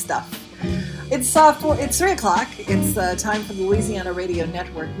house stuff. It's 3 o'clock. It's time for the Louisiana Radio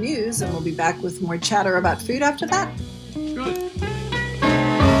Network news, and we'll be back with more chatter about food after that. Good.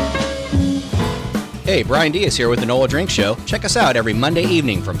 Hey, Brian Diaz here with the NOLA Drink Show. Check us out every Monday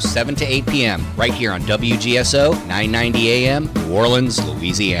evening from 7 to 8 p.m. right here on WGSO 990 AM, New Orleans,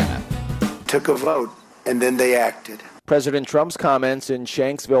 Louisiana. Took a vote, and then they acted. President Trump's comments in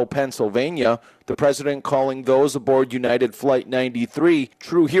Shanksville, Pennsylvania, the president calling those aboard United Flight 93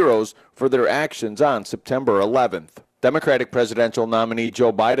 true heroes for their actions on September 11th. Democratic presidential nominee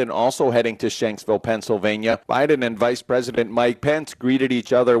Joe Biden also heading to Shanksville, Pennsylvania. Biden and Vice President Mike Pence greeted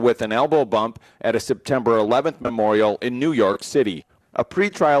each other with an elbow bump at a September 11th memorial in New York City. A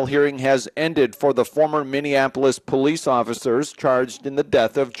pretrial hearing has ended for the former Minneapolis police officers charged in the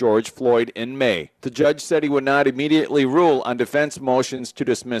death of George Floyd in May. The judge said he would not immediately rule on defense motions to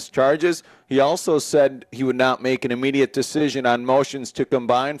dismiss charges. He also said he would not make an immediate decision on motions to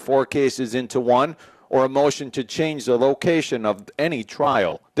combine 4 cases into one or a motion to change the location of any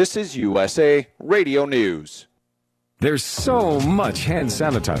trial. This is USA Radio News. There's so much hand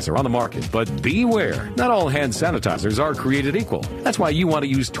sanitizer on the market, but beware, not all hand sanitizers are created equal. That's why you want to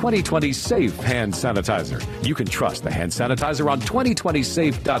use 2020 Safe hand sanitizer. You can trust the hand sanitizer on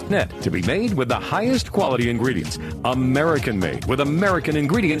 2020safe.net to be made with the highest quality ingredients, American made with American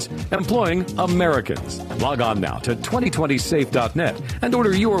ingredients, employing Americans. Log on now to 2020safe.net and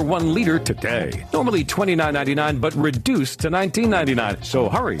order your 1 liter today. Normally $29.99, but reduced to $19.99. So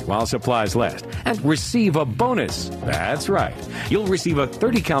hurry while supplies last and receive a bonus. That's right. You'll receive a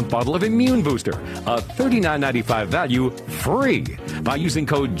 30-count bottle of Immune Booster, a $39.95 value, free by using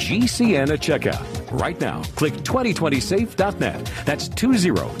code GCN at checkout. Right now, click 2020safe.net. That's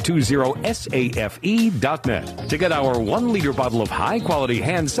 2020safe.net to get our 1 liter bottle of high-quality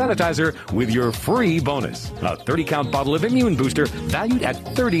hand sanitizer with your free bonus. A 30-count bottle of Immune Booster valued at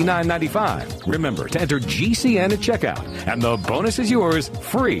 $39.95. Remember to enter GCN at checkout, and the bonus is yours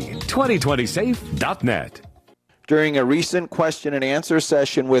free. 2020safe.net. During a recent question and answer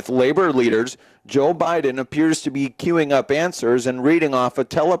session with labor leaders, Joe Biden appears to be queuing up answers and reading off a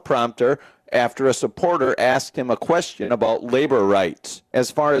teleprompter after a supporter asked him a question about labor rights.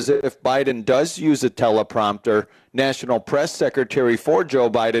 As far as if Biden does use a teleprompter, National Press Secretary for Joe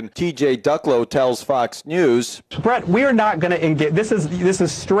Biden, T.J. Ducklow, tells Fox News, Brett, we are not going to engage. This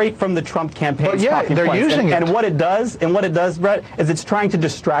is straight from the Trump campaign. Well, yeah, they're using it. And what it does, Brett, is it's trying to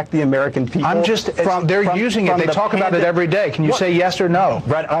distract the American people. They're using it. They talk about it every day. Can you say yes or no?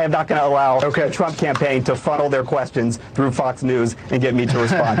 Brett, I am not going to allow the Trump campaign to funnel their questions through Fox News and get me to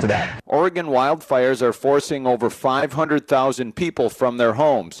respond to that. Oregon wildfires are forcing over 500,000 people from their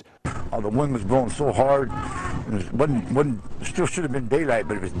homes. The wind was blowing so hard. It still should have been daylight,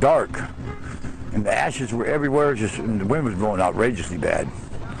 but it was dark. And the ashes were everywhere, and the wind was blowing outrageously bad.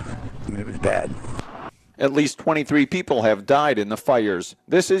 I mean, it was bad. At least 23 people have died in the fires.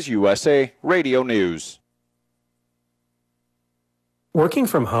 This is USA Radio News. Working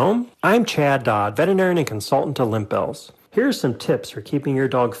from home? I'm Chad Dodd, veterinarian and consultant to Limp Bells. Here are some tips for keeping your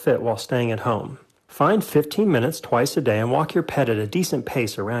dog fit while staying at home. Find 15 minutes twice a day and walk your pet at a decent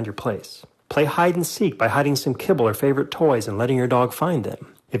pace around your place. Play hide and seek by hiding some kibble or favorite toys and letting your dog find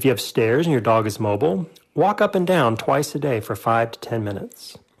them. If you have stairs and your dog is mobile, walk up and down twice a day for 5 to 10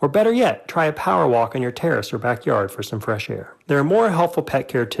 minutes. Or better yet, try a power walk on your terrace or backyard for some fresh air. There are more helpful pet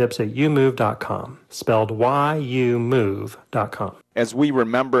care tips at youmove.com, spelled YOUMOVE.com. As we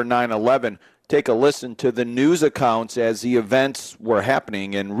remember 9/11, Take a listen to the news accounts as the events were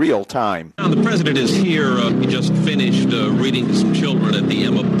happening in real time. Now, the president is here. He just finished reading to some children at the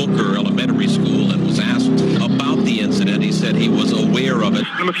Emma Booker Elementary School and was asked about the incident. He said he was aware of it.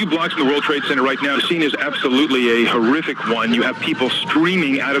 I'm a few blocks from the World Trade Center right now. The scene is absolutely a horrific one. You have people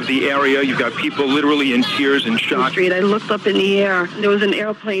streaming out of the area. You've got people literally in tears and shock. I looked up in the air. There was an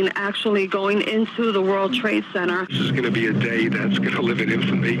airplane actually going into the World Trade Center. This is going to be a day that's going to live in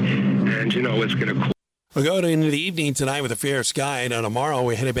infamy, and, you know, it's going to... We'll go into the evening tonight with a fair sky. Now tomorrow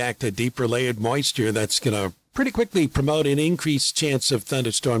we're headed back to deeper layered moisture that's going to pretty quickly promote an increased chance of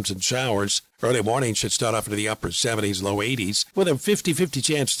thunderstorms and showers. Early morning should start off into the upper 70s, low 80s, with a 50-50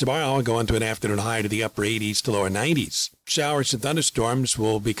 chance tomorrow and go into an afternoon high to the upper 80s to lower 90s. Showers and thunderstorms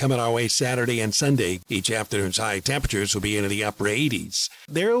will be coming our way Saturday and Sunday. Each afternoon's high temperatures will be into the upper 80s.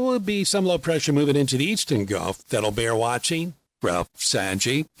 There will be some low pressure moving into the eastern Gulf that'll bear watching. Ralph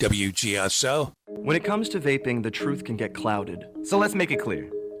Sanji, WGSO. When it comes to vaping, the truth can get clouded. So let's make it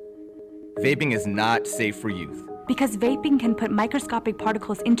clear. Vaping is not safe for youth. Because vaping can put microscopic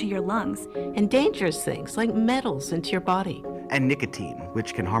particles into your lungs. And dangerous things like metals into your body. And nicotine,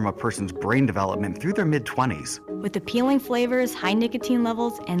 which can harm a person's brain development through their mid-20s. With appealing flavors, high nicotine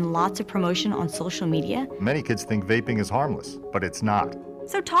levels, and lots of promotion on social media. Many kids think vaping is harmless, but it's not.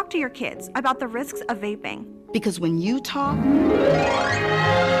 So talk to your kids about the risks of vaping. Because when you talk...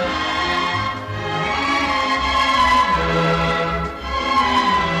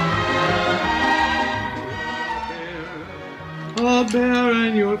 A bear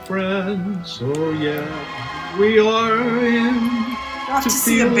and your friends, oh yeah, we are in to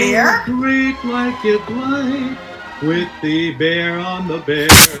see a bear? Great like it light, with the bear on the bear,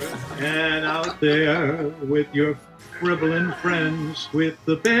 and out there with your fribbling friends with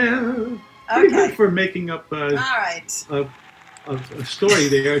the bear. Pretty good for making up All right. a story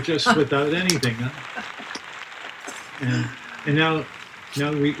there just without anything. Huh? And now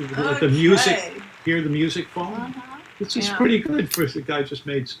we let the music, hear the music fall. This is pretty good for the guy just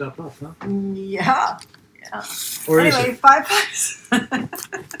made stuff up, huh? Yeah. Or anyway, is it? 5 bucks.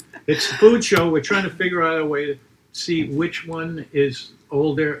 It's the food show. We're trying to figure out a way to see which one is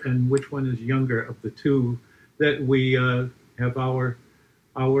older and which one is younger of the two that we have our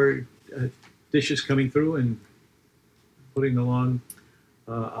dishes coming through and putting along.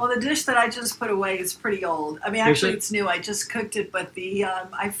 Well, the dish that I just put away is pretty old. I mean, actually, it's new. I just cooked it, but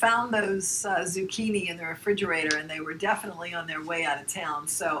I found those zucchini in the refrigerator, and they were definitely on their way out of town.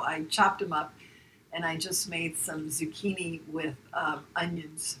 So I chopped them up, and I just made some zucchini with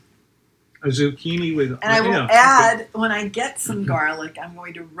onions. A zucchini with... And I will add, when I get some garlic, I'm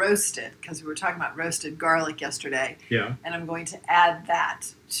going to roast it, because we were talking about roasted garlic yesterday. Yeah. And I'm going to add that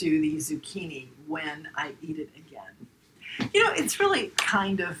to the zucchini when I eat it again. You know, it's really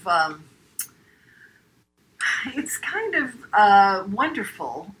kind of,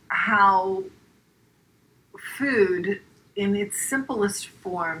 wonderful how food, in its simplest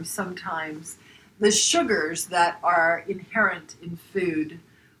form, sometimes the sugars that are inherent in food,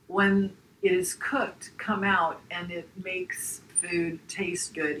 when it is cooked, come out and it makes food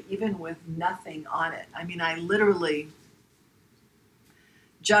taste good, even with nothing on it. I mean, I literally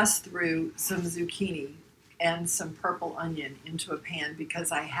just threw some zucchini and some purple onion into a pan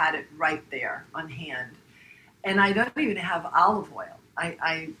because I had it right there on hand. And I don't even have olive oil.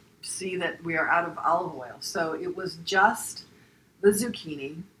 I see that we are out of olive oil. So it was just the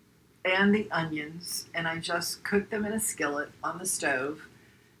zucchini and the onions, and I just cooked them in a skillet on the stove.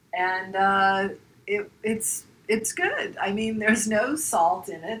 And it's good. I mean, there's no salt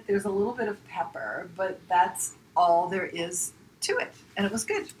in it. There's a little bit of pepper, but that's all there is to it. And it was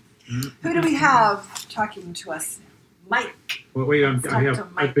good. Mm-hmm. Who do we have talking to us now? Mike. Well, wait,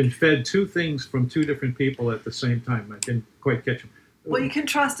 I've been fed two things from two different people at the same time. I didn't quite catch them. Well, you can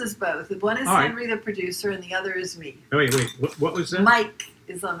trust us both. One is Henry, the producer, and the other is me. Oh, wait. What was that? Mike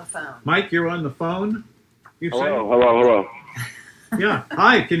is on the phone. Mike, you're on the phone? Hello. Yeah.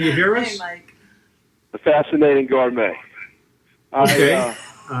 Hi, can you hear us? Hey, Mike. The Fascinating Gourmet. Okay.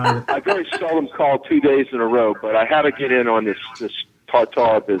 I very seldom call 2 days in a row, but I had to get in on this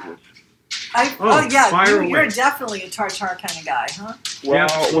tartare business. You're definitely a tartare kind of guy, huh?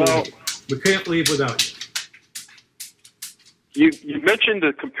 Well, we can't leave without you. You mentioned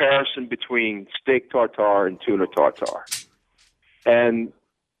the comparison between steak tartare and tuna tartare, and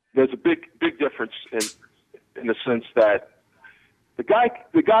there's a big difference in the sense that the guy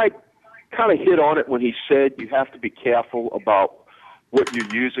kind of hit on it when he said you have to be careful about what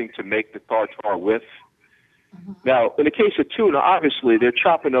you're using to make the tartare with. Mm-hmm. Now, in the case of tuna, obviously they're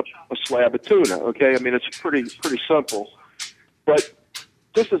chopping up a slab of tuna. Okay, I mean it's pretty simple, but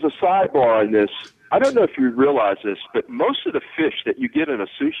just as a sidebar on this, I don't know if you realize this, but most of the fish that you get in a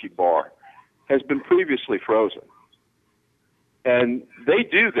sushi bar has been previously frozen. And they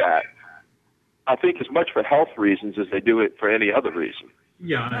do that, I think, as much for health reasons as they do it for any other reason.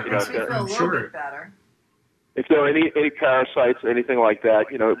 Yeah, You know, Makes me feel a little bit better. if there are any parasites or anything like that,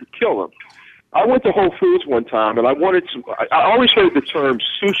 it would kill them. I went to Whole Foods one time, and I wanted some. I always heard the term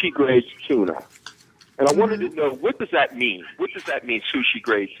sushi grade tuna, and I wanted to know, what does that mean? What does that mean, sushi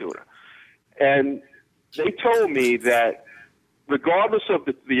grade tuna? And they told me that regardless of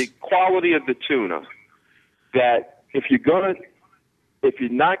the quality of the tuna, that if you're gonna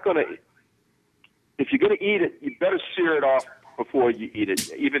eat it, you better sear it off before you eat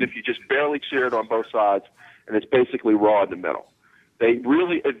it, even if you just barely sear it on both sides, and it's basically raw in the middle. They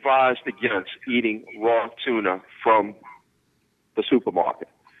really advised against eating raw tuna from the supermarket,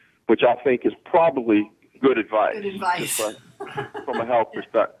 which I think is probably good advice. Good advice. From a health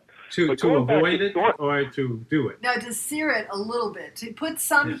perspective. To avoid it or to do it? No, to sear it a little bit, to put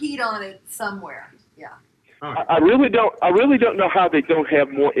some heat on it somewhere. Yeah. I really don't know how they don't have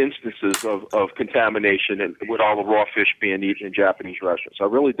more instances of contamination and with all the raw fish being eaten in Japanese restaurants. I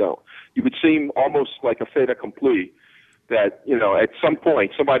really don't. You would seem almost like a fait accompli that, at some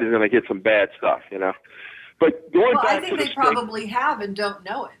point somebody's going to get some bad stuff, But going back I think to they probably have and don't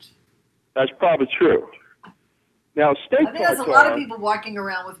know it. That's probably true. Now, steak I think there's a lot of people walking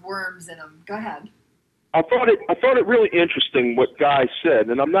around with worms in them. Go ahead. I thought it really interesting what Guy said,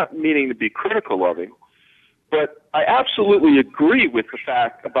 and I'm not meaning to be critical of him, but I absolutely agree with the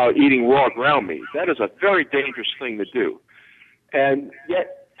fact about eating raw ground meat. That is a very dangerous thing to do. And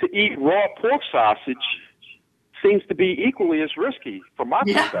yet, to eat raw pork sausage seems to be equally as risky from my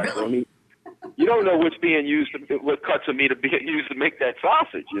perspective. Really? I mean, you don't know what's being used, what cuts of meat are being used to make that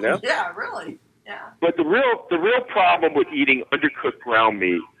sausage, Yeah, really. Yeah. But the real problem with eating undercooked ground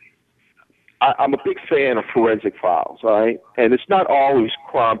meat, I'm a big fan of forensic files, all right? And it's not always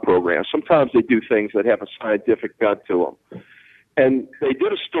crime programs. Sometimes they do things that have a scientific bent to them. And they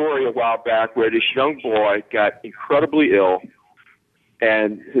did a story a while back where this young boy got incredibly ill,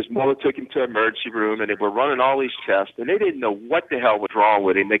 and his mother took him to the emergency room, and they were running all these tests, and they didn't know what the hell was wrong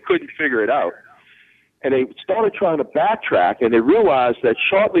with him. They couldn't figure it out. And they started trying to backtrack, and they realized that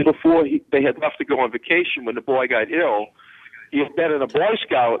shortly before they had left to go on vacation when the boy got ill, he had been in a Boy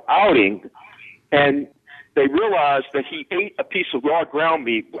Scout outing, and they realized that he ate a piece of raw ground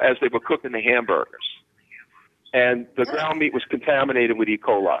meat as they were cooking the hamburgers. And the ground meat was contaminated with E.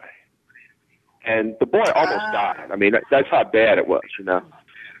 coli. And the boy almost died. I mean, that's how bad it was,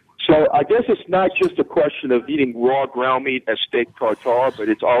 So I guess it's not just a question of eating raw ground meat as steak tartare, but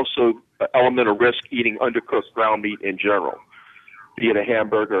it's also an element of risk eating undercooked ground meat in general, be it a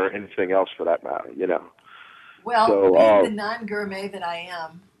hamburger or anything else for that matter, Well, So, being the non-gourmet that I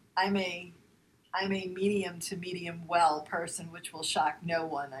am, I'm a medium to medium well person, which will shock no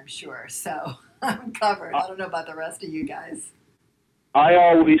one, I'm sure. So I'm covered. I don't know about the rest of you guys. I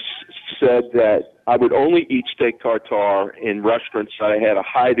always said that I would only eat steak tartare in restaurants that I had a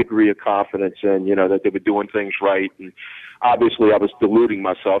high degree of confidence in, that they were doing things right. And obviously I was deluding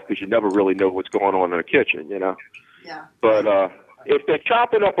myself because you never really know what's going on in the kitchen, Yeah. But if they're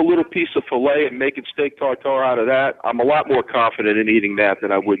chopping up a little piece of filet and making steak tartare out of that, I'm a lot more confident in eating that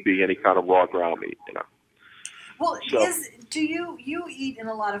than I would be any kind of raw ground meat, Well, So- do you eat in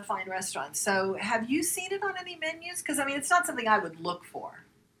a lot of fine restaurants? So have you seen it on any menus? Because it's not something I would look for.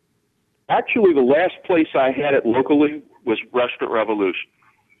 Actually, the last place I had it locally was Restaurant Revolution.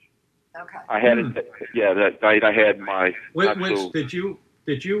 Okay. I had it. That night I had my. Which did you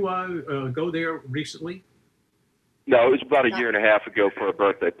go there recently? No, it was about a year and a half ago for a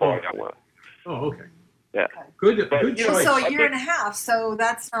birthday party I went. Oh, okay. Yeah. Good But, choice. So a year and a half. So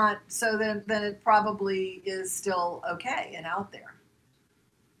that's not. So then it probably is still okay and out there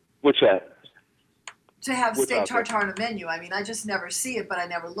What's that? to have What's steak out there? tartare on a menu. I just never see it, but I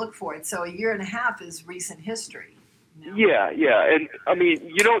never look for it. So a year and a half is recent history. Yeah, and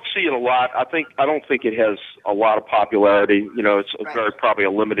you don't see it a lot. I don't think it has a lot of popularity. It's very probably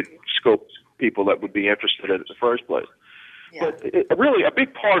a limited scope of people that would be interested in it in the first place. Yeah. But really, a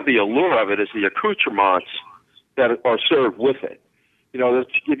big part of the allure of it is the accoutrements that are served with it. They'll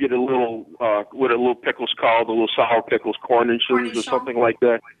give you the little, what a little pickles called, the little sour pickles, cornichons or something like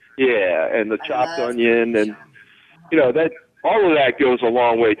that. Yeah, and the chopped onion, and that all of that goes a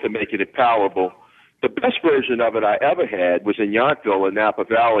long way to making it palatable. The best version of it I ever had was in Yountville in Napa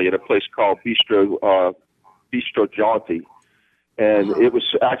Valley at a place called Bistro Jaunty. And it was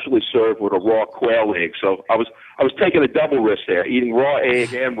actually served with a raw quail egg. So I was taking a double risk there, eating raw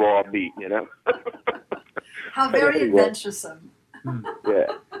egg and raw meat, How very adventuresome. Yeah.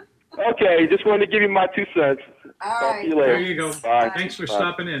 Okay, just wanted to give you my 2 cents. All Talk right. to you later. There you go. Bye. Thanks for Bye.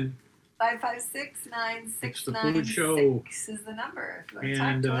 stopping in. 556-9696 is the number. If you want to talk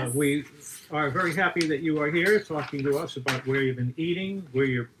And to us. we are very happy that you are here talking to us about where you've been eating, where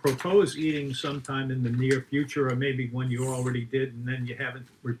you propose eating sometime in the near future, or maybe one you already did and then you haven't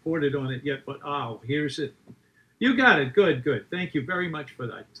reported on it yet. But here's it. You got it. Good. Thank you very much for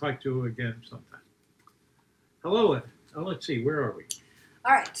that. Talk to you again sometime. Hello. Let's see. Where are we?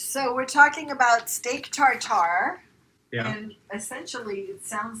 All right. So we're talking about steak tartare. Yeah. And essentially, it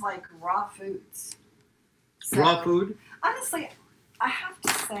sounds like raw foods. Raw food? Honestly, I have to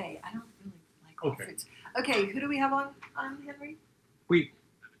say, I don't really like raw foods. Okay, who do we have on Henry?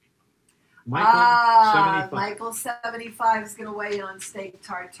 Michael 75. Michael 75 is going to weigh in on steak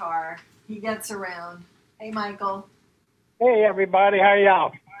tartare. He gets around. Hey, Michael. Hey, everybody. How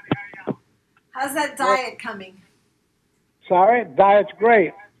y'all? How's that diet coming? Sorry, diet's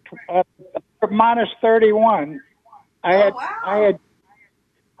great. Minus 31. I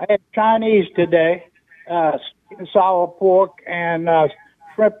had Chinese today, sweet and sour pork and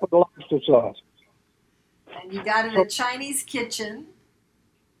shrimp with lobster sauce. And you got it at Chinese Kitchen.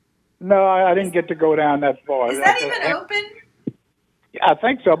 No, I didn't get to go down that far. Is that even open? Yeah, I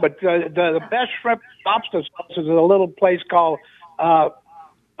think so, but the best shrimp lobster sauce is at a little place called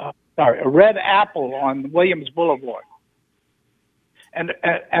Red Apple on Williams Boulevard. And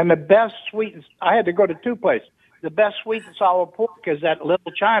the best sweet, I had to go to 2 places. The best sweet and sour pork is at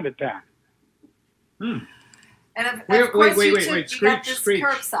Little Chinatown. And of Wait. you got this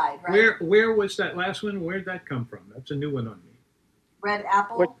curbside, right? Where was that last one? Where'd that come from? That's a new one on me. Red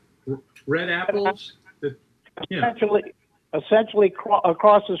Apple? Red Apples? Essentially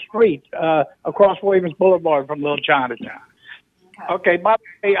across the street, across Williams Boulevard from Little Chinatown. Okay, by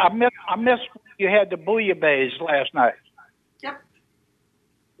the way, I missed you had the bouillabaisse last night. Yep.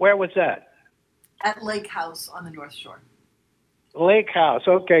 Where was that? At Lake House on the North Shore. Lake House,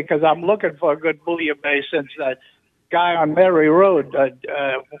 okay, because I'm looking for a good bouillabaisse since that guy on Mary Road.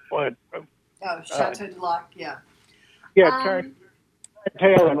 Chateau de Lac, yeah. Yeah, turned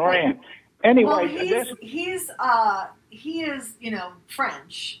tail and ran. Anyway, well, he is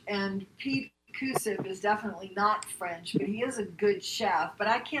French, and Pete Kusiv is definitely not French, but he is a good chef. But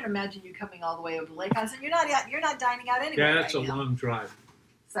I can't imagine you coming all the way over to Lake House, and you're not dining out anyway. Yeah, that's right a now. long drive.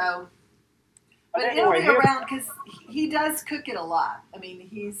 So, but it'll be around because he does cook it a lot. I mean,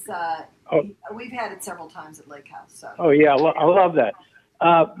 we've had it several times at Lake House. So. Oh yeah, I love that.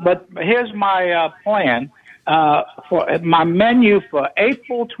 But here's my plan for my menu for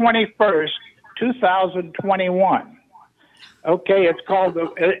April 21st, 2021. Okay, it's called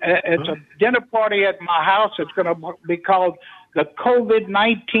it's a dinner party at my house. It's going to be called the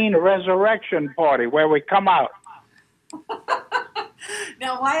COVID-19 Resurrection Party, where we come out.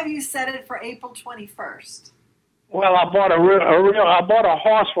 Now, why have you set it for April 21st? Well, I bought I bought a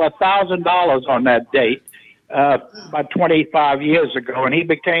horse for $1,000 on that date about 25 years ago, and he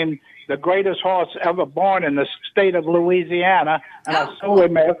became the greatest horse ever born in the state of Louisiana. And I sold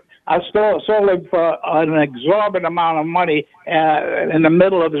him for an exorbitant amount of money in the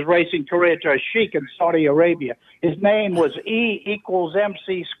middle of his racing career to a sheik in Saudi Arabia. His name was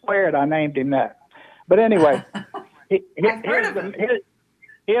E=MC². I named him that. But anyway.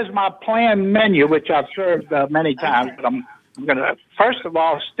 Here's my planned menu, which I've served many times. But I'm going to, first of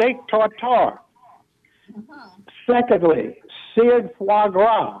all, steak tartare. Secondly, seared foie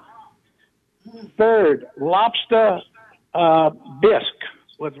gras. Third, lobster bisque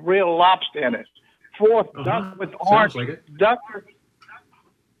with real lobster in it. Fourth, duck with orange. Duck.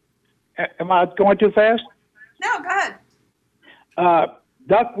 Am I going too fast? No, go ahead.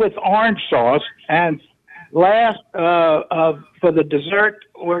 Duck with orange sauce. And last, for the dessert,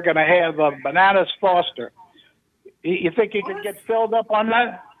 we're going to have bananas Foster. You think you could get filled up on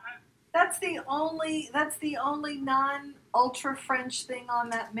that? That's the only non-ultra French thing on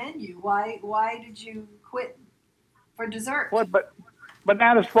that menu. Why did you quit for dessert? What? But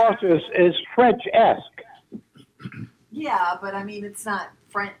bananas Foster is French-esque. Yeah, but I mean it's not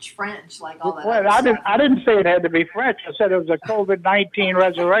French like all that. Well, I didn't say it had to be French. I said it was a COVID-19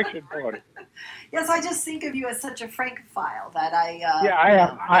 resurrection party. Yes, I just think of you as such a Francophile that I. Yeah, I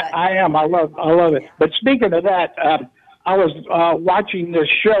am. I am. I love it. But speaking of that, I was watching this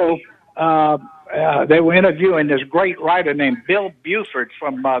show. They were interviewing this great writer named Bill Buford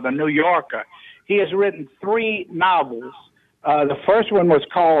from the New Yorker. He has written 3 novels. The first one was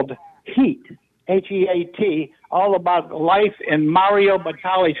called Heat, H-E-A-T, all about life in Mario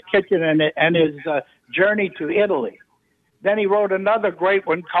Batali's kitchen and his journey to Italy. Then he wrote another great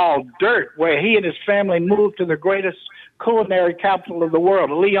one called Dirt, where he and his family moved to the greatest culinary capital of the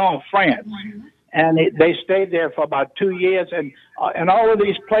world, Lyon, France. And they stayed there for about 2 years. And all of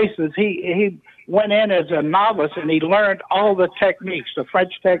these places, he went in as a novice, and he learned all the techniques, the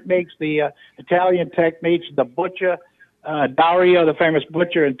French techniques, the Italian techniques, the butcher, Dario, the famous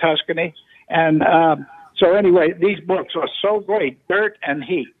butcher in Tuscany. And so anyway, these books are so great, Dirt and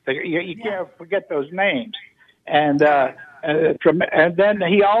Heat. You can't forget those names. And then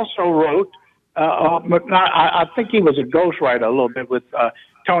he also wrote, I think he was a ghostwriter a little bit with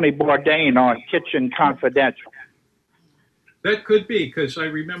Tony Bourdain on Kitchen Confidential. That could be, because I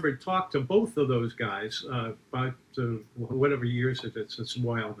remember talk to both of those guys about whatever years it is. It's a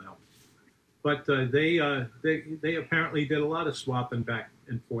while now. But they apparently did a lot of swapping back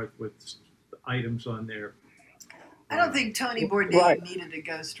and forth with items on there. I don't think Tony Bourdain needed a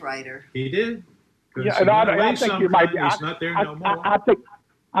ghostwriter. He did. Yeah, and I think you might be. He's not there no more. I think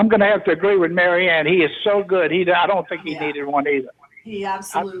I'm going to have to agree with Mary Ann. He is so good. I don't think he needed one either. He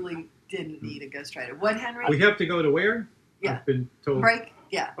absolutely didn't need a ghostwriter. What, Henry? We have to go to where? Yeah. I've been told. Break?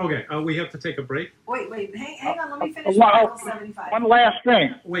 Yeah. Okay. We have to take a break? Wait. Hang on. Let me finish Michael 75. One last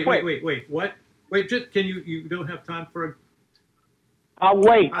thing. Wait. What? Wait, just, you don't have time for a... I'll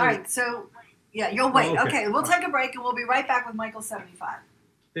wait. All right. So, yeah, you'll wait. Oh, okay. We'll take a break, and we'll be right back with Michael 75.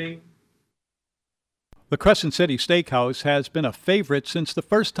 Ding. The Crescent City Steakhouse has been a favorite since the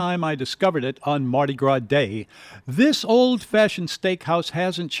first time I discovered it on Mardi Gras Day. This old-fashioned steakhouse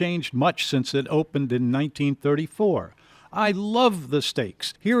hasn't changed much since it opened in 1934. I love the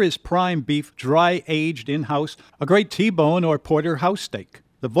steaks. Here is prime beef, dry-aged in-house, a great T-bone or porterhouse steak.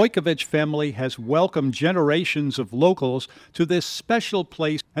 The Vojkovic family has welcomed generations of locals to this special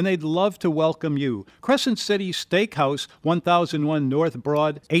place, and they'd love to welcome you. Crescent City Steakhouse, 1001 North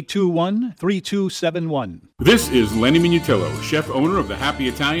Broad, 821-3271. This is Lenny Minutillo, chef-owner of the Happy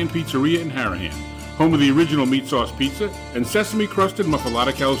Italian Pizzeria in Harahan, home of the original meat sauce pizza and sesame-crusted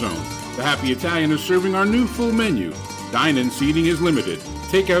muffalata calzone. The Happy Italian is serving our new full menu. Dine-in seating is limited.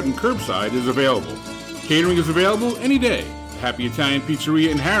 Takeout and curbside is available. Catering is available any day. Happy Italian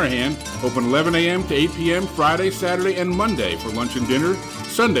Pizzeria in Harahan, open 11 a.m. to 8 p.m. Friday, Saturday, and Monday for lunch and dinner.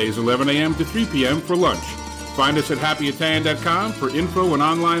 Sundays 11 a.m. to 3 p.m. for lunch. Find us at happyitalian.com for info and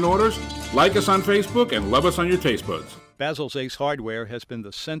online orders. Like us on Facebook and love us on your taste buds. Basil's Ace Hardware has been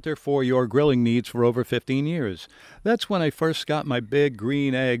the center for your grilling needs for over 15 years. That's when I first got my big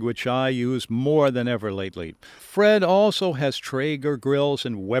green egg, which I use more than ever lately. Fred also has Traeger grills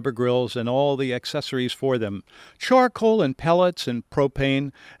and Weber grills and all the accessories for them. Charcoal and pellets and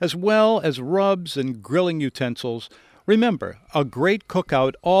propane, as well as rubs and grilling utensils. Remember, a great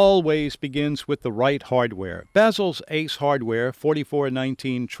cookout always begins with the right hardware. Basil's Ace Hardware,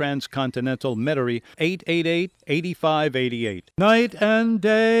 4419 Transcontinental Metairie, 888-8588. Night and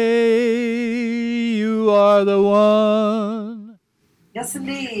day, you are the one. Yes,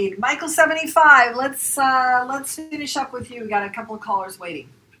 indeed. Michael 75, let's finish up with you. We got a couple of callers waiting.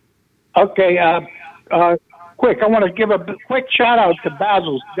 Okay, quick, I want to give a quick shout out to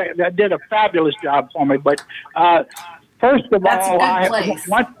Basil's. They did a fabulous job for me. But first of all,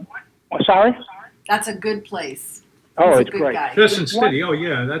 sorry? That's a good place. Oh, it's great. Crescent City. Oh,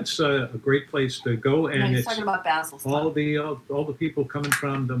 yeah, that's a great place to go. And he's it's talking about Basil's. all the people coming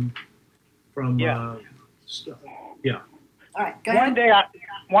from them. All right, go ahead. ahead.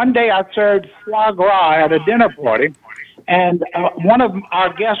 One day I served foie gras at a dinner party. And one of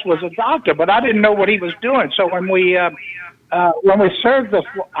our guests was a doctor, but I didn't know what he was doing. So when we served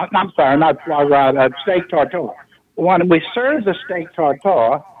steak tartare. When we served the steak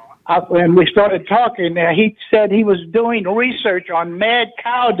tartare, and we started talking, he said he was doing research on mad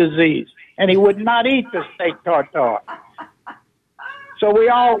cow disease, and he would not eat the steak tartare. So we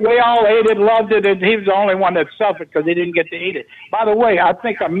all ate it, loved it, and he was the only one that suffered because he didn't get to eat it. By the way, I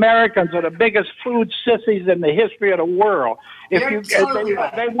think Americans are the biggest food sissies in the history of the world. They won't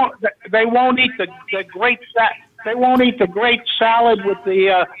eat the great salad with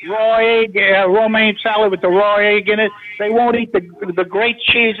the raw egg, romaine salad with the raw egg in it. They won't eat the great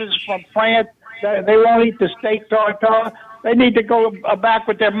cheeses from France. They won't eat the steak tartare. They need to go back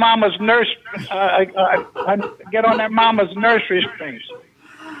with their mama's get on their mama's nursery strings.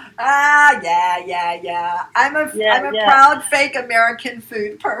 Yeah. I'm a proud fake American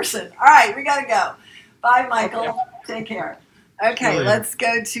food person. All right, we gotta go. Bye, Michael. Okay. Take care. Okay, let's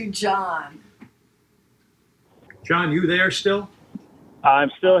go to John. John, you there still? I'm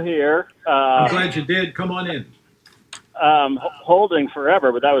still here. I'm glad you did. Come on in. Holding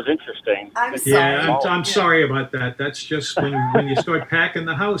forever, but that was interesting. I'm sorry. Yeah, I'm sorry about that. That's just when you start packing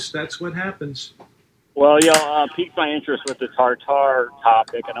the house, that's what happens. Well, y'all piqued my interest with the tartare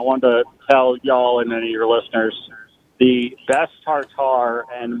topic, and I wanted to tell y'all and any of your listeners the best tartare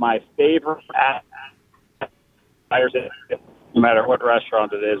and my favorite no matter what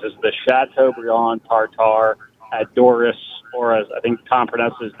restaurant it is the Chateaubriand tartare at Doris, or as I think Tom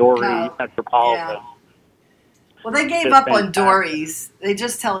pronounces Dory Metropolitan. Yeah. Well, they gave It's up on fantastic. Dory's. They're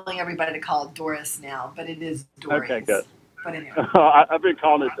just telling everybody to call it Doris now, but it is Dory's. Okay, good. But anyway. I've been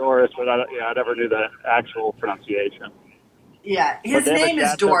calling it Doris, but I never knew the actual pronunciation. Yeah, his But they have name a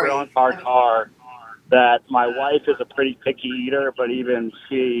is Dory. Chateaubriand tartare that my wife is a pretty picky eater, but even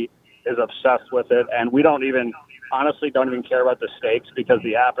she is obsessed with it, and we don't even care about the steaks because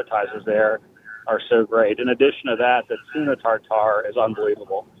the appetizers there are so great. In addition to that, the tuna tartare is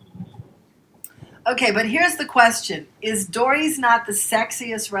unbelievable. Okay, but here's the question. Is Dory's not the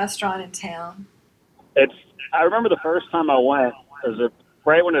sexiest restaurant in town? I remember the first time I went,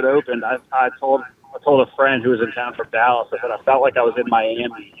 right when it opened, I told a friend who was in town from Dallas, I said I felt like I was in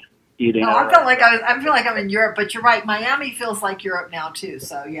Miami eating. No, I feel like I'm in Europe, but you're right. Miami feels like Europe now too,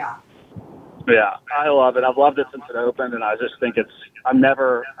 so yeah. Yeah, I love it. I've loved it since it opened, and I just think I'm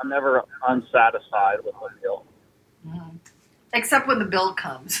never unsatisfied with the meal. Mm-hmm. Except when the bill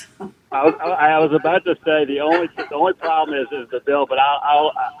comes. I was about to say the only problem is the bill, but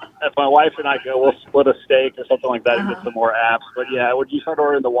I'll if my wife and I go, we'll split a steak or something like that and get some more apps. But yeah, when you start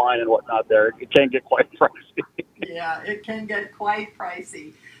ordering the wine and whatnot, there it can get quite pricey. Yeah, it can get quite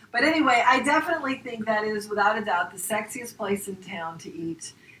pricey. But anyway, I definitely think that is without a doubt the sexiest place in town to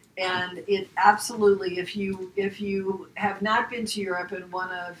eat. And it absolutely, if you have not been to Europe and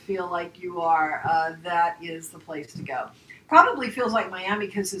want to feel like you are, that is the place to go. Probably feels like Miami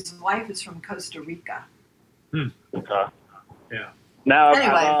because his wife is from Costa Rica. Okay. Yeah. Now,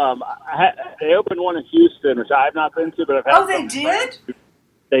 Anyway. they opened one in Houston, which I have not been to, but I've had. Oh, they did?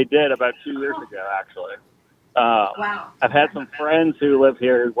 They did about 2 years ago, actually. Wow. I've had some friends who live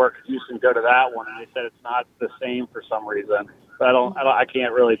here who work in Houston go to that one, and they said it's not the same for some reason. But I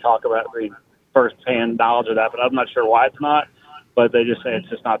can't really talk about first-hand knowledge of that, but I'm not sure why it's not. But they just say it's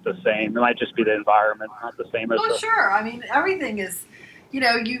just not the same. It might just be the environment, not the same as. Well, sure. I mean, everything is,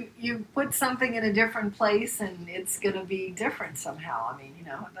 you put something in a different place and it's going to be different somehow. I mean,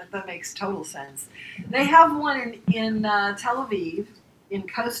 that makes total sense. They have one in Tel Aviv, in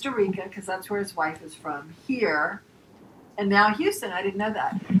Costa Rica, because that's where his wife is from, here, and now Houston. I didn't know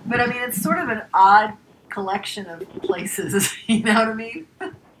that. But, I mean, it's sort of an odd collection of places. You know what I mean?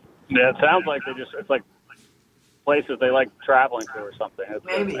 Yeah, it sounds like it's like places they like traveling to or something.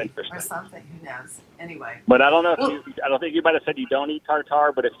 Maybe, interesting. or something. Who knows? Anyway. But I don't know. I don't think you might have said you don't eat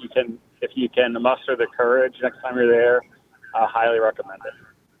tartare, but if you can muster the courage next time you're there, I highly recommend it.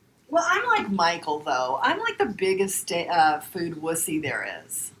 Well, I'm like Michael, though. I'm like the biggest food wussy there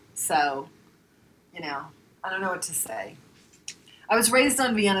is. So, I don't know what to say. I was raised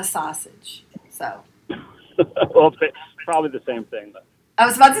on Vienna sausage, so. Well, it's probably the same thing, though. I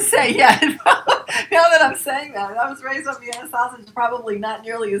was about to say, yeah. Now that I'm saying that, I was raised on Vienna sausage, probably not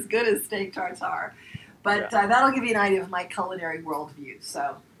nearly as good as steak tartare, but that'll give you an idea of my culinary worldview.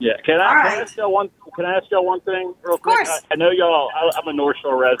 So yeah, can I ask y'all one thing real quick? Of course. I know y'all. I'm a North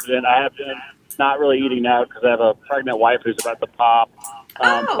Shore resident. I have been not really eating out because I have a pregnant wife who's about to pop.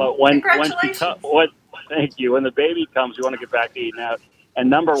 But congratulations! Thank you. When the baby comes, you want to get back to eating out.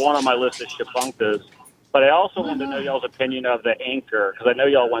 And number one on my list is Chifunctas. But I also wanted to know y'all's opinion of the Anchor, because I know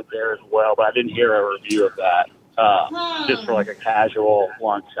y'all went there as well, but I didn't hear a review of that, just for like a casual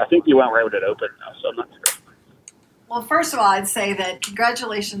lunch. I think you went right when it opened, though, so I'm not sure. Well, first of all, I'd say that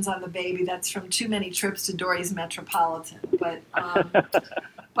congratulations on the baby. That's from too many trips to Dory's Metropolitan. But I'll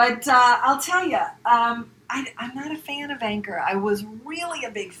tell you, I'm not a fan of Anchor. I was really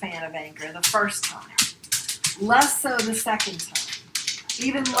a big fan of Anchor the first time. Less so the second time.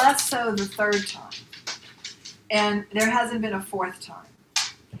 Even less so the third time. And there hasn't been a fourth time.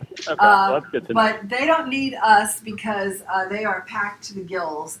 Okay, that's good to know. But they don't need us because they are packed to the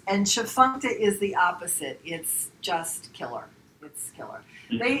gills. And Chifuncta is the opposite. It's just killer. It's killer.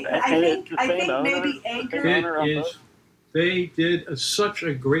 I think maybe Anchor. They did such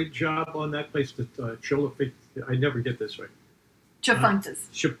a great job on that place that I never get this right. Chifunctas.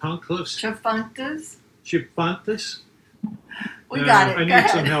 Chifunctas. We got it. I need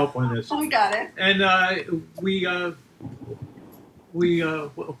some help on this. We got it. And what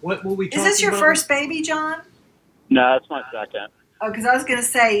will we talk about? Is this your first baby, John? No, that's my second. Oh, because I was going to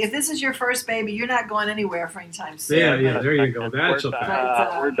say, if this is your first baby, you're not going anywhere for any time soon. Yeah, there you go. That's a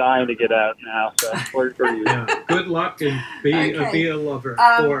fact. We're dying to get out now, so we're for you. Yeah, good luck and be a lover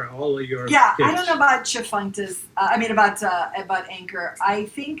for all of your kids. I don't know about Chifunctas. about Anchor. I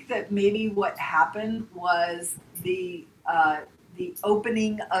think that maybe what happened was the the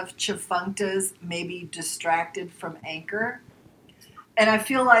opening of Chifuncta's maybe distracted from Anchor. And I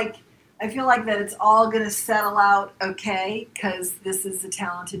feel like that it's all going to settle out okay because this is a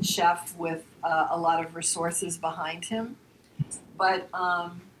talented chef with a lot of resources behind him. But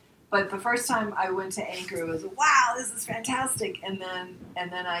the first time I went to Anchor, it was, wow, this is fantastic. And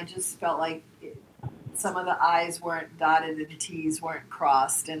then I just felt like some of the I's weren't dotted and T's weren't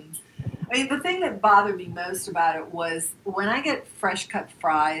crossed. And I mean, the thing that bothered me most about it was when I get fresh cut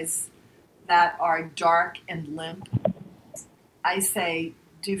fries that are dark and limp, I say,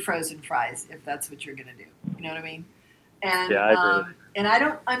 do frozen fries if that's what you're going to do. You know what I mean? And, yeah, I agree. And I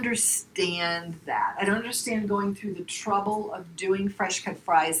don't understand that. I don't understand going through the trouble of doing fresh cut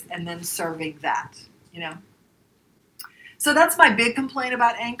fries and then serving that, you know? So that's my big complaint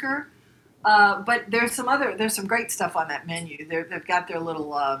about Anchor. But there's some great stuff on that menu. They've got their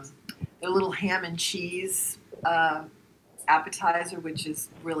little ham and cheese appetizer, which is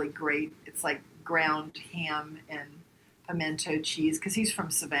really great. It's like ground ham and pimento cheese because he's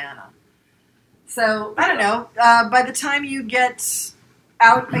from Savannah. So I don't know. By the time you get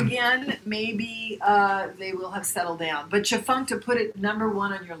out again, maybe they will have settled down. But Chifuncta, put it number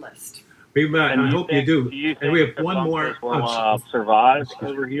 1 on your list. I hope you do. And we have one more. Will survive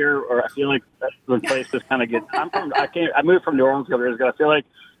over here, or I feel like the places kind of get. I moved from New Orleans a couple years ago. I feel like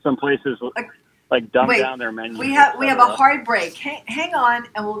some places like dumb down their menu. We have a hard break. Hang on,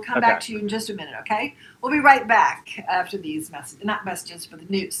 and we'll come back to you in just a minute. Okay, we'll be right back after these messages, not messages, but the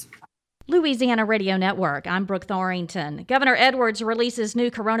news. Louisiana Radio Network. I'm Brooke Thorington. Governor Edwards releases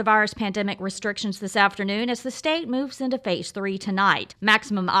new coronavirus pandemic restrictions this afternoon as the state moves into phase 3 tonight.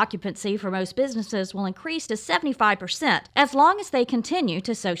 Maximum occupancy for most businesses will increase to 75% as long as they continue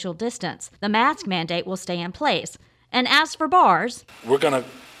to social distance. The mask mandate will stay in place. And as for bars, we're going to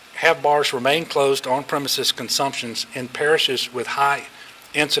have bars remain closed on-premises consumptions in parishes with high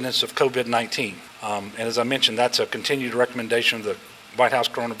incidence of COVID-19. And as I mentioned, that's a continued recommendation of the White House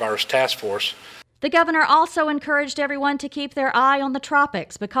Coronavirus Task Force. The governor also encouraged everyone to keep their eye on the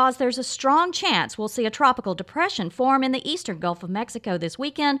tropics because there's a strong chance we'll see a tropical depression form in the eastern Gulf of Mexico this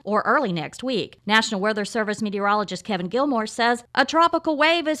weekend or early next week. National Weather Service meteorologist Kevin Gilmore says a tropical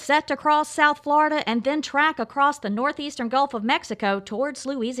wave is set to cross South Florida and then track across the northeastern Gulf of Mexico towards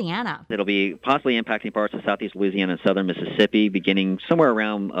Louisiana. It'll be possibly impacting parts of southeast Louisiana and southern Mississippi beginning somewhere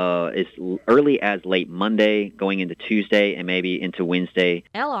around as early as late Monday, going into Tuesday, and maybe into Wednesday.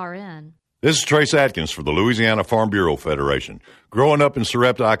 LRN. This is Trace Atkins for the Louisiana Farm Bureau Federation. Growing up in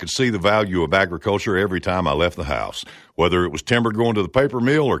Sarepta, I could see the value of agriculture every time I left the house. Whether it was timber going to the paper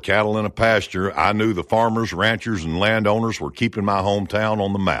mill or cattle in a pasture, I knew the farmers, ranchers, and landowners were keeping my hometown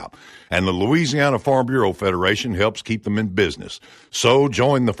on the map. And the Louisiana Farm Bureau Federation helps keep them in business. So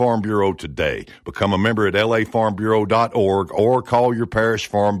join the Farm Bureau today. Become a member at lafarmbureau.org or call your parish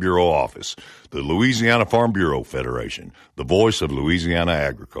Farm Bureau office. The Louisiana Farm Bureau Federation, the voice of Louisiana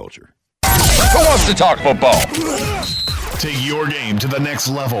agriculture. Who wants to talk football? Take your game to the next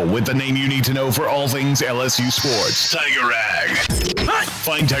level with the name you need to know for all things LSU sports. Tiger Rag.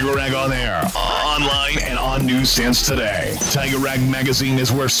 Find Tiger Rag on air, online, and on newsstands today. Tiger Rag Magazine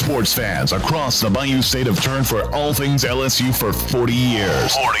is where sports fans across the Bayou State have turned for all things LSU for 40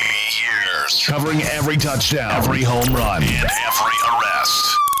 years. 40 years. Covering every touchdown, every home run, and every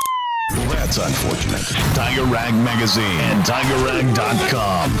arrest. Well, that's unfortunate. Tiger Rag Magazine and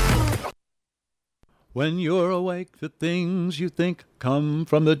TigerRag.com. When you're awake, the things you think come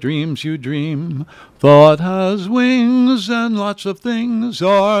from the dreams you dream. Thought has wings, and lots of things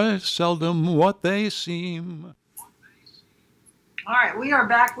are seldom what they seem. All right, we are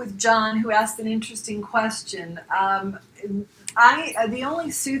back with John, who asked an interesting question. The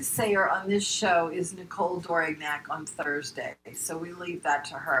only soothsayer on this show is Nicole Dorignac on Thursday, so we leave that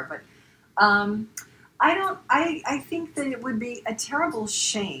to her. But I think that it would be a terrible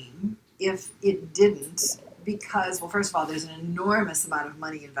shame if it didn't, because, well, first of all, there's an enormous amount of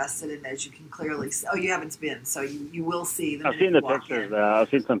money invested in it, as you can clearly see. Oh, you haven't been, so you will see. I've seen the pictures. I've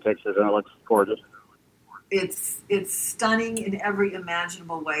seen some pictures, and it looks gorgeous. It's stunning in every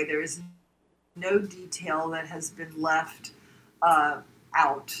imaginable way. There is no detail that has been left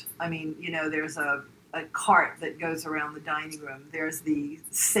out. I mean, there's a cart that goes around the dining room. There's the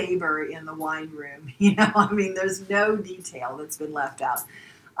saber in the wine room. There's no detail that's been left out.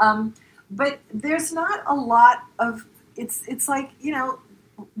 But there's not a lot of, it's like,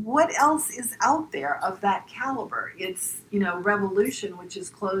 what else is out there of that caliber? It's, Revolution, which is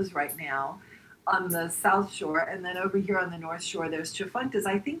closed right now. on the South Shore, and then over here on the North Shore, there's Tchefunctes.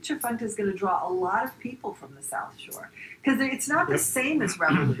 I think Tchefunctes is going to draw a lot of people from the South Shore because it's not the same as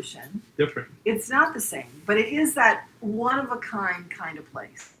Revolution. Different. It's not the same, but it is that one-of-a-kind kind of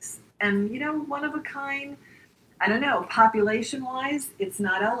place. And, one of a kind, I don't know, population-wise, it's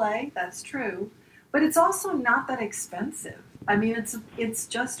not LA, that's true, but it's also not that expensive. I mean, it's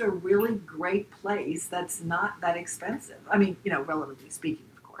just a really great place that's not that expensive. I mean, relatively speaking,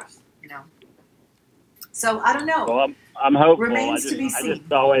 of course, So, I don't know. Well, I'm hopeful. Remains to be seen. I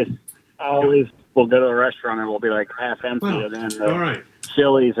just always will go to a restaurant and we'll be like half empty, and then all right.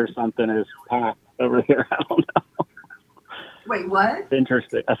 Chili's or something is packed over here. I don't know. Wait, what?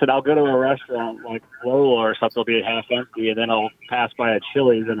 Interesting. I said I'll go to a restaurant like Lola or something, will be half empty, and then I'll pass by a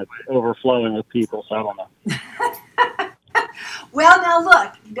Chili's and it's overflowing with people. So I don't know. Well, now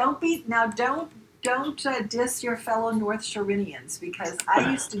look, don't diss your fellow North Shoreanians, because I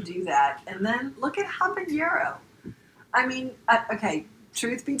used to do that. And then look at Habanero. I mean, okay,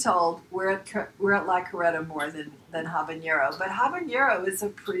 truth be told, we're at La Carreta more than Habanero, but Habanero is a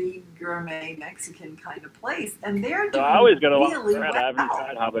pretty gourmet Mexican kind of place, and they're doing I always go to really well. well. I haven't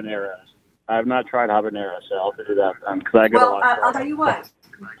tried habanero. I have not tried habanero, so I'll do that because I go to La Carreta. I'll tell you what.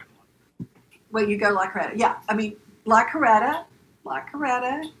 Well, you go to La Carreta. Yeah, I mean, La Carreta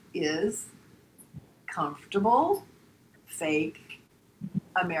is comfortable, fake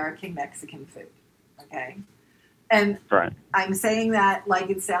American Mexican food. Okay. And right. I'm saying that like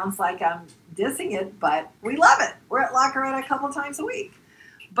it sounds like I'm dissing it, but we love it. We're at La Carreta a couple times a week.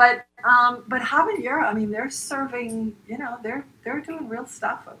 But Habanero, I mean, they're serving, they're doing real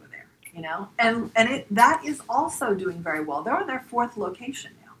stuff over there, and that is also doing very well. They're on their 4th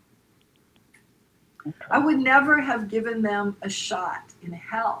location now. Okay. I would never have given them a shot in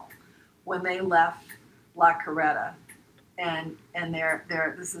hell when they left La Carreta, and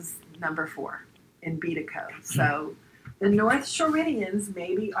this is number 4. In Beatico. So the North Shoreanians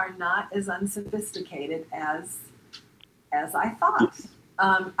maybe are not as unsophisticated as I thought.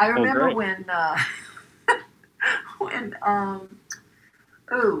 I remember when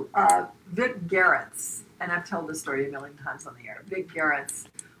Vic Garrett's, and I've told this story a million times on the air, Vic Garrett's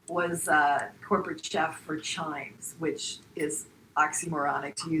was corporate chef for Chimes, which is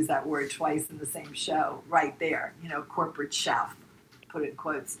oxymoronic to use that word twice in the same show right there, corporate chef, put it in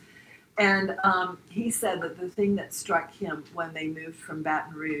quotes. And he said that the thing that struck him when they moved from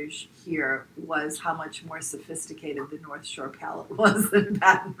Baton Rouge here was how much more sophisticated the North Shore palate was than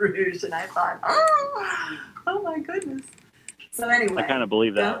Baton Rouge. And I thought, oh my goodness. So anyway. I kind of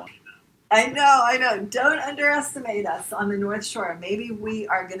believe that one. I know. Don't underestimate us on the North Shore. Maybe we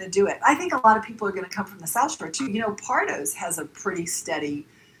are going to do it. I think a lot of people are going to come from the South Shore too. Pardo's has a pretty steady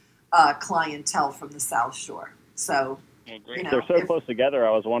clientele from the South Shore. So... They're so close together,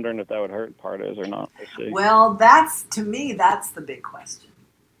 I was wondering if that would hurt Pardo's or not. We'll see. Well, that's the big question.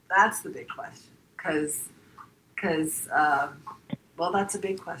 That's the big question. Because that's a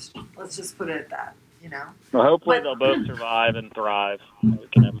big question. Let's just put it at that, Well, hopefully they'll both survive and thrive. We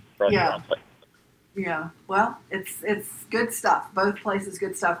can have Yeah. Well, it's good stuff. Both places,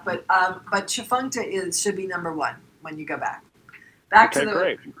 good stuff. But Tchefuncte should be number 1 when you go back.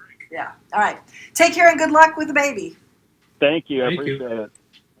 Great. Yeah. All right. Take care and good luck with the baby. Thank you. I appreciate it.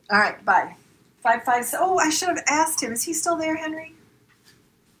 All right. Bye. 556. Oh, I should have asked him. Is he still there, Henry?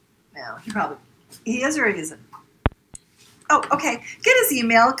 No, he is or he isn't. Oh, okay. Get his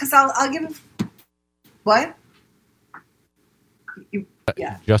email because I'll give him. What?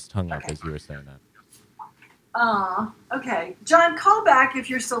 Yeah. Just hung up as you were saying that. Okay. John, call back if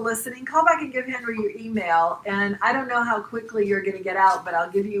you're still listening. Call back and give Henry your email. And I don't know how quickly you're going to get out, but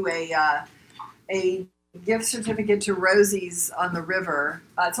I'll give you a gift certificate to Rosie's on the River.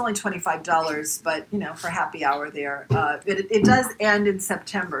 It's only $25, but for happy hour there. It does end in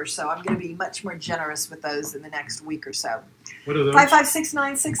September, so I'm going to be much more generous with those in the next week or so. What are those?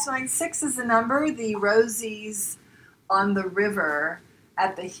 5569696 is the number. The Rosie's on the River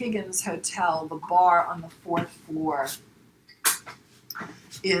at the Higgins Hotel, the bar on the 4th floor,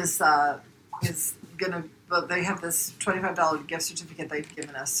 is going to. Well, they have this $25 gift certificate they've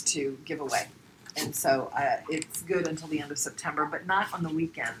given us to give away. And so it's good until the end of September, but not on the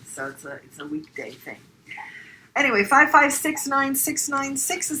weekends. So it's a weekday thing. Anyway,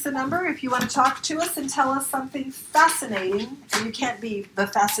 5569696 is the number if you want to talk to us and tell us something fascinating. And you can't be the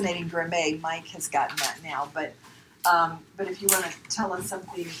fascinating gourmet. Mike has gotten that now. But if you want to tell us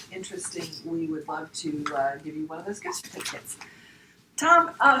something interesting, we would love to give you one of those gift certificates.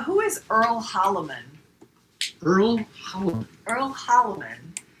 Tom, who is Earl Holliman? Earl Holliman. Earl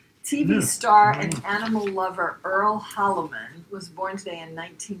Holliman TV star and animal lover Earl Holliman was born today in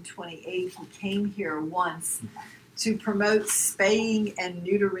 1928. He came here once to promote spaying and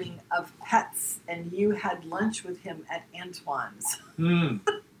neutering of pets, and you had lunch with him at Antoine's. And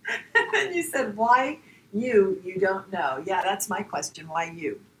then you said, why you? You don't know. Yeah, that's my question. Why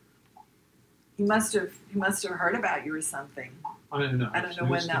you? He must have heard about you or something. I don't know. I don't know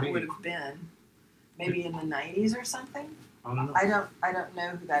when that would have been. Maybe in the 90s or something? I don't know. I don't know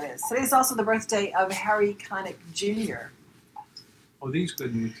who that is. Today's also the birthday of Harry Connick Jr. Oh, these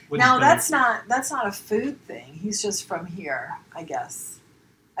good news. Now that's not a food thing. He's just from here, I guess.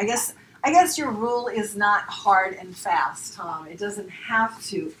 I guess your rule is not hard and fast, Tom. It doesn't have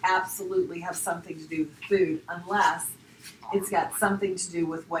to absolutely have something to do with food unless it's got something to do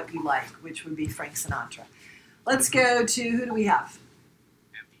with what you like, which would be Frank Sinatra. Let's go to, who do we have?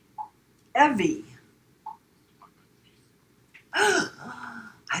 Evie.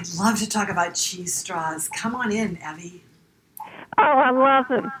 I'd love to talk about cheese straws. Come on in, Evie. Oh, I love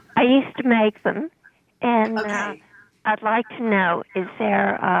them. I used to make them, and I'd like to know, is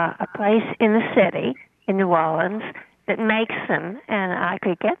there a place in the city, in New Orleans, that makes them, and I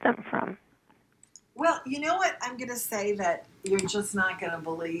could get them from? Well, you know what? I'm going to say that you're just not going to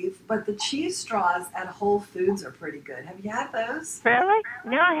believe, but the cheese straws at Whole Foods are pretty good. Have you had those? Really?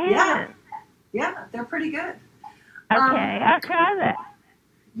 No, I haven't. Yeah, they're pretty good. Okay, I'll try that.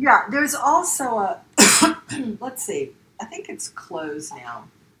 Yeah, there's also a, let's see, I think it's closed now.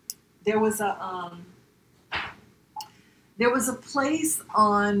 There was a place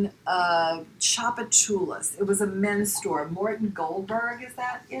on Chapatulas. It was a men's store. Morton Goldberg, is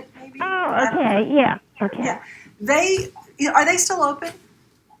that it? Maybe. Oh, okay, yeah, okay. Yeah, are they still open?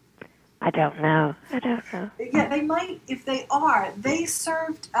 I don't know. Yeah, they might. If they are, they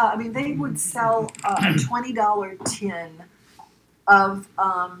served. They would sell a $20 tin of.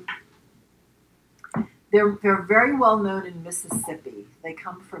 They're very well known in Mississippi. They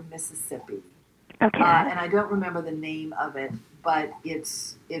come from Mississippi. Okay. And I don't remember the name of it, but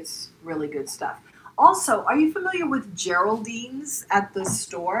it's really good stuff. Also, are you familiar with Geraldine's at the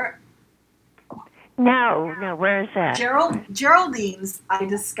store? No, where is that? Geraldine's, I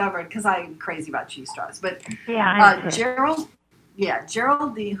discovered, because I'm crazy about cheese straws, but Geraldine,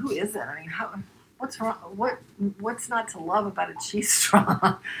 who is it? I mean, what's wrong? What's not to love about a cheese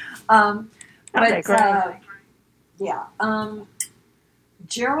straw?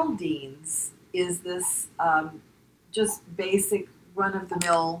 Geraldine's is this just basic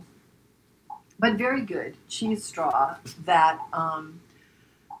run-of-the-mill, but very good cheese straw that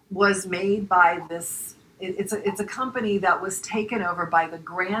was made by this. It's a company that was taken over by the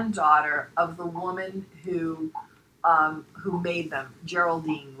granddaughter of the woman who made them.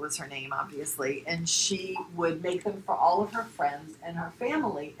 Geraldine was her name, obviously, and she would make them for all of her friends and her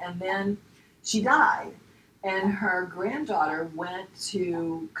family, and then she died. And her granddaughter went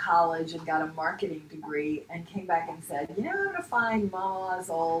to college and got a marketing degree and came back and said, I'm going to find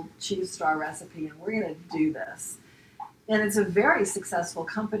Mama's old cheese straw recipe and we're going to do this. And it's a very successful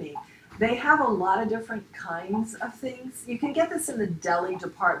company. They have a lot of different kinds of things. You can get this in the deli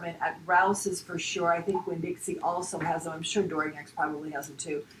department at Rouse's for sure. I think Winn-Dixie also has them. I'm sure Dorian-X probably has them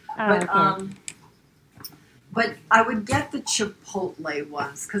too. But I would get the Chipotle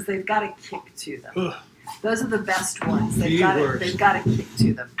ones because they've got a kick to them. Ugh. Those are the best ones. They've got a kick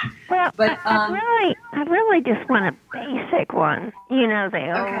to them. Well, but I really just want a basic one. The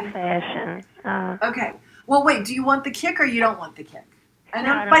old-fashioned. Okay. Well, wait. Do you want the kick or you don't want the kick? And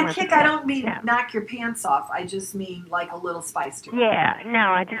by kick, I don't mean knock your pants off. I just mean like a little spice to it. Yeah.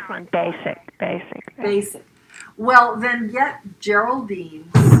 No, I just want basic. Basic. Well, then get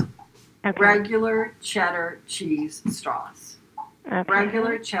Geraldine's regular cheddar cheese straws. Okay.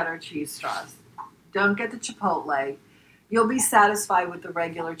 Regular cheddar cheese straws. Don't get the Chipotle. You'll be satisfied with the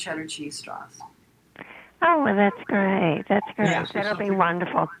regular cheddar cheese straws. Oh, well, that's great. Yeah, that'll be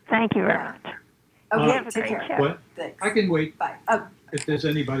wonderful. Thank you very much. Okay, take care. What? Thanks. I can wait. Bye. If there's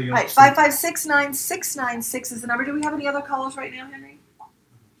anybody else. All right, 5569696 is the number. Do we have any other callers right now, Henry?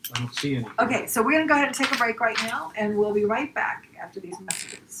 I don't see any. Okay, so we're going to go ahead and take a break right now, and we'll be right back after these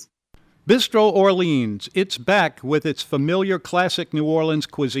messages. Bistro Orleans, it's back with its familiar classic New Orleans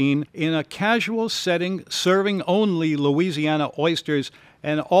cuisine in a casual setting, serving only Louisiana oysters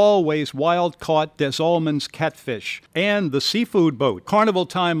and always wild-caught Des Allemands catfish. And the seafood boat, Carnival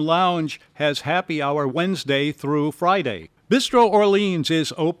Time Lounge, has happy hour Wednesday through Friday. Bistro Orleans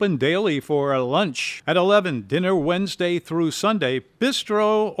is open daily for lunch at 11, dinner Wednesday through Sunday.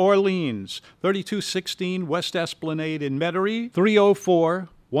 Bistro Orleans, 3216 West Esplanade in Metairie,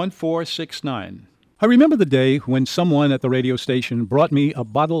 304-1469. I remember the day when someone at the radio station brought me a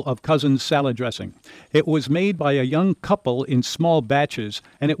bottle of Cousins salad dressing. It was made by a young couple in small batches,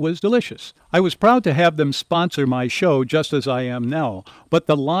 and it was delicious. I was proud to have them sponsor my show just as I am now, but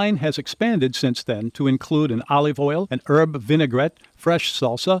the line has expanded since then to include an olive oil, an herb vinaigrette, fresh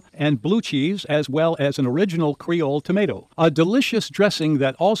salsa, and blue cheese, as well as an original Creole tomato. A delicious dressing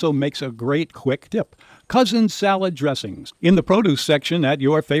that also makes a great quick dip. Cousins Salad Dressings, in the produce section at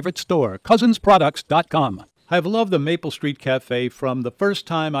your favorite store, cousinsproducts.com. I've loved the Maple Street Cafe from the first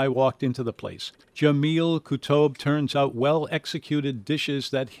time I walked into the place. Jamil Kutob turns out well-executed dishes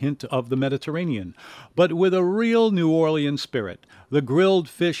that hint of the Mediterranean, but with a real New Orleans spirit. The grilled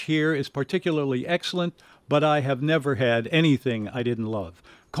fish here is particularly excellent, but I have never had anything I didn't love.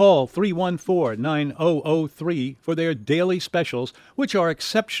 Call 314-9003 for their daily specials, which are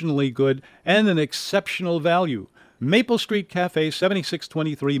exceptionally good and an exceptional value. Maple Street Cafe,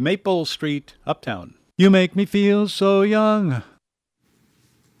 7623 Maple Street, Uptown. You make me feel so young.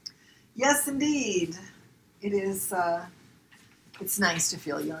 Yes, indeed. It is, it's nice to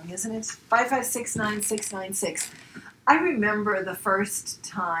feel young, isn't it? 5569696. I remember the first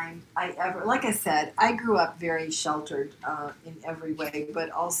time I ever, like I said, I grew up very sheltered in every way,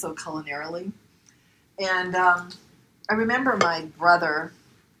 but also culinarily. And I remember my brother,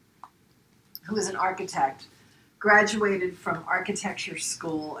 who was an architect, graduated from architecture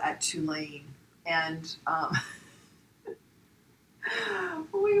school at Tulane. And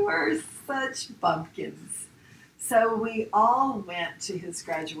we were such bumpkins. So we all went to his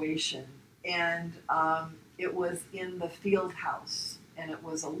graduation, and it was in the field house, and it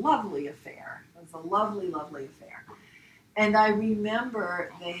was a lovely affair. It was a lovely, lovely affair. And I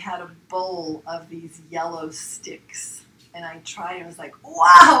remember they had a bowl of these yellow sticks, and I tried, and I was like,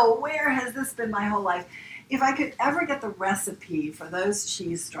 wow, where has this been my whole life? If I could ever get the recipe for those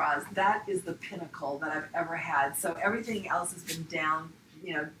cheese straws, that is the pinnacle that I've ever had. So everything else has been down,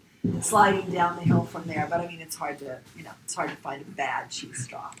 sliding down the hill from there. But I mean, it's hard to find a bad cheese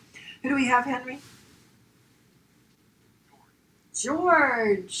straw. Who do we have, Henry?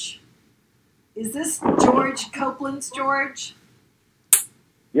 George. Is this George Copeland's George?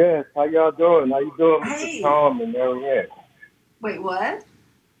 Yes. How y'all doing? How you doing, Hey. Mr. Tom and Marianne? Wait, what?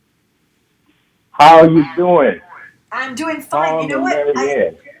 How are you doing? I'm doing fine. Tom You know and what?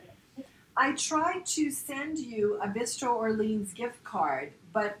 Marianne. I tried to send you a Bistro Orleans gift card,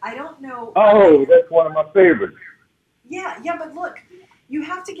 but I don't know. Oh, that's one of my favorites. Yeah, but look, you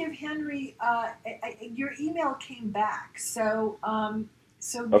have to give Henry. Your email came back, so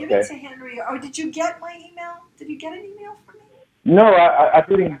give it to Henry. Or did you get my email? Did you get an email from me? No, I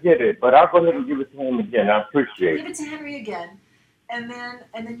didn't get it, but I'll go ahead and give it to him again. I appreciate Give it. it to Henry again, and then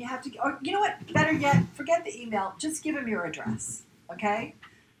you have to. Or you know what? Better yet, forget the email. Just give him your address, okay?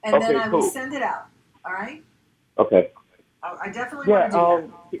 And then I will send it out. All right? Okay. I definitely want to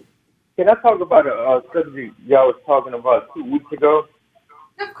do that. Can I talk about a subject y'all was talking about 2 weeks ago?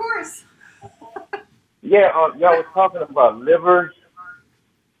 Of course. Yeah, y'all was talking about livers,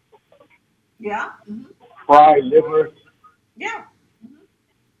 Yeah. Mm-hmm. fried livers. Yeah.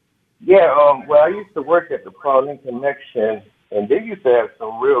 Yeah, well, I used to work at the Pauline Connection, and they used to have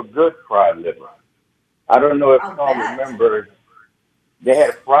some real good fried liver. I don't know if Tom remembers. They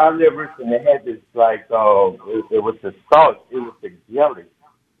had fried livers, and they had this, like, it was the sauce, it was the jelly,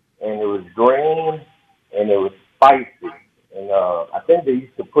 and it was green, and it was spicy. And I think they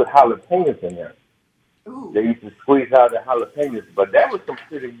used to put jalapenos in there. Ooh. They used to squeeze out the jalapenos, but that was some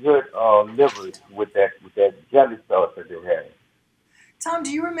pretty good livers with that jelly sauce that they had. Tom,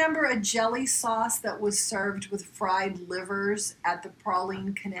 do you remember a jelly sauce that was served with fried livers at the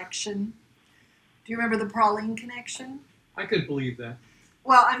Praline Connection? Do you remember the Praline Connection? I could believe that.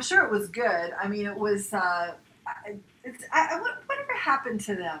 Well, I'm sure it was good. I mean, it was. Whatever happened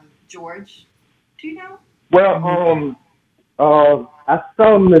to them, George? Do you know? Well, I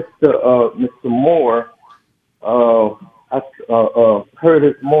saw Mr. Moore.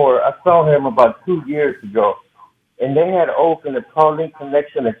 Curtis Moore. I saw him about 2 years ago, and they had opened the Pauline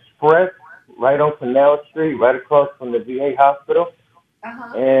Connection Express right on Canal Street, right across from the VA hospital.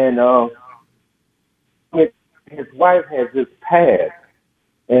 Uh-huh. And his wife had just passed,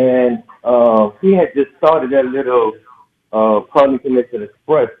 and he had just started that little Pauline Connection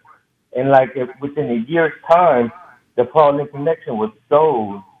Express, and like within a year's time, the Pauline Connection was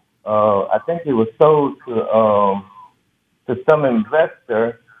sold. I think it was sold to some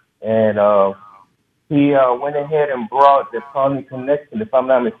investor, and he went ahead and brought the Pauline Connection, if I'm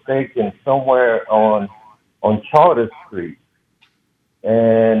not mistaken, somewhere on Charter Street.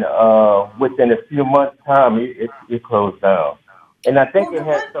 And within a few months' time, it closed down. And I think it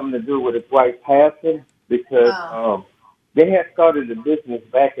had something to do with his wife passing because they had started the business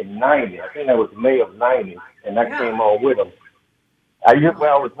back in '90. I think that was May of '90, and I came on with them. I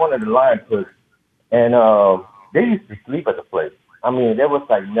was one of the line cooks, and they used to sleep at the place. I mean, they was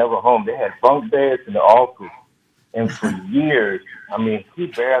like never home. They had bunk beds in the office, and for years, I mean, he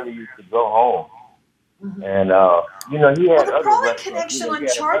barely used to go home. Mm-hmm. And he had the other Prawley restaurants. Connection on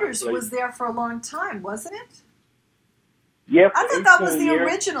Charters was there for a long time, wasn't it? Yeah, I thought that was the years.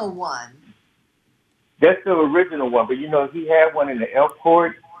 original one. That's the original one, but he had one in the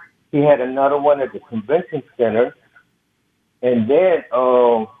airport. He had another one at the convention center, and then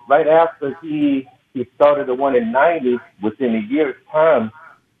right after he started the one in '90, within a year's time,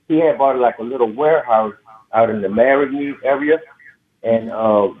 he had bought like a little warehouse out in the Marigny area, and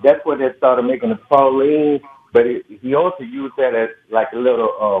that's where they started making the Pauline. But he also used that as like a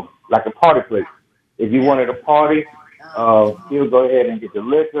little like a party place. If you wanted a party, he'll go ahead and get the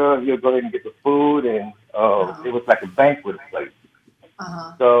liquor. He'll go ahead and get the food, and it was like a banquet place.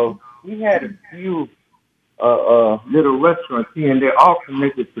 So he had a few little restaurants here, and they're all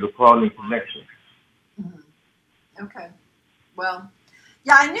connected to the Prawley Connection. Mm-hmm. Okay. Well,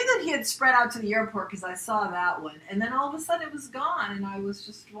 yeah, I knew that he had spread out to the airport because I saw that one, and then all of a sudden it was gone, and I was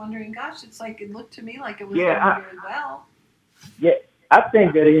just wondering, gosh, it's like it looked to me like it was going very well. Yeah, I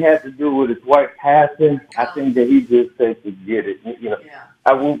think that it had to do with his wife passing. I think that he just said forget it.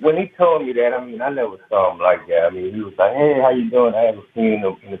 When he told me that, I mean, I never saw him like that. I mean, he was like, "Hey, how you doing?" I haven't seen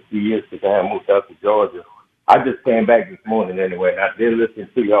him in a few years because I had moved out to Georgia. I just came back this morning anyway, and I did listen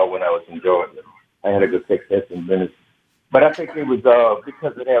to y'all when I was in Georgia. I had to go take care of some business. But I think it was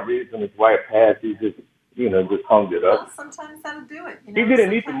because of that reason his wife passed. He just, just hung it up. Well, sometimes that'll do it. He didn't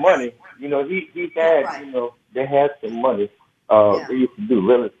need the money. He had, they had some money. They used to do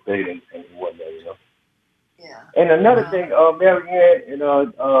real estate and whatnot, Yeah. And another thing, Marianne and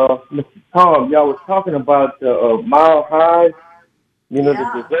Mr. Tom, y'all was talking about the Mile High, the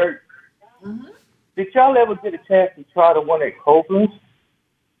dessert. Mm-hmm. Did y'all ever get a chance to try the one at Copeland's?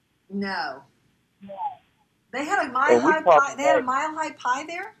 No. They had a Mile High pie. They had a Mile High pie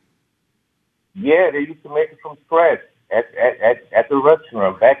there. Yeah, they used to make it from scratch at the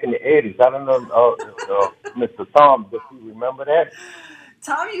restaurant back in the '80s. I don't know, Mr. Tom, if you remember that.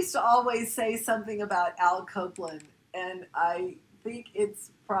 Tom used to always say something about Al Copeland, and I think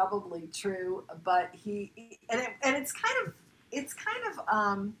it's probably true. But it's kind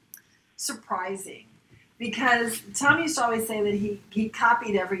of surprising. Because Tom used to always say that he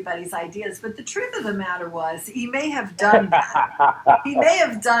copied everybody's ideas, but the truth of the matter was he may have done that.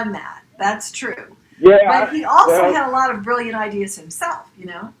 That's true. Yeah, but he also had a lot of brilliant ideas himself,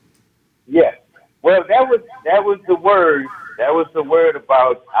 Yeah. Well, that was the word. That was the word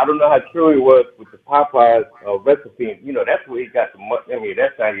about. I don't know how true it was with the Popeyes recipe. That's where he got the money. I mean,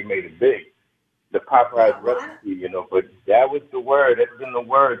 that's how he made it big. The Popeyes recipe, But that was the word. That's been the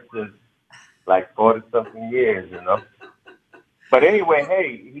word since like 40-something years, But anyway,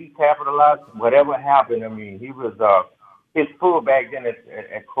 hey, he capitalized whatever happened. I mean, he was his food back then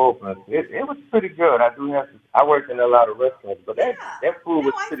at Copeland's. It was pretty good. I worked in a lot of restaurants, but that food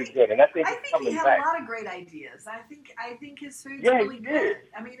was pretty good, and I think it's coming back. I think he had a lot of great ideas. I think his food's really good.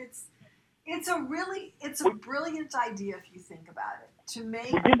 I mean, it's a brilliant idea if you think about it. To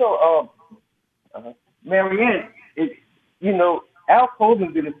make Marianne, Al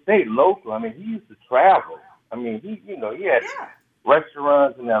Copeland didn't stay local. I mean, he used to travel. I mean, he had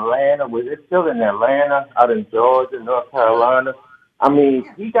restaurants in Atlanta. It's still in Atlanta, out in Georgia, North Carolina. I mean,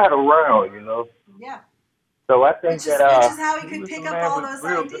 he got around, Yeah. So I think which is how he could pick up all those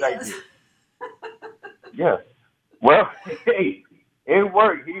ideas. Yeah. Well, hey, it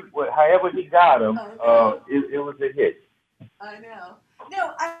worked. However he got them, it was a hit. I know.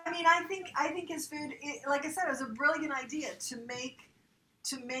 No, I mean, I think his food, like I said, it was a brilliant idea to make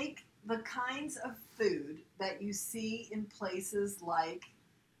the kinds of food that you see in places like,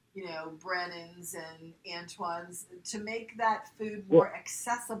 Brennan's and Antoine's, to make that food more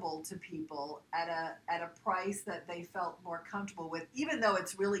accessible to people at a price that they felt more comfortable with, even though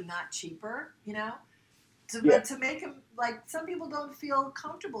it's really not cheaper, to make them, like, some people don't feel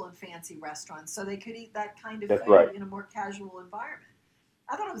comfortable in fancy restaurants, so they could eat that kind of food in a more casual environment.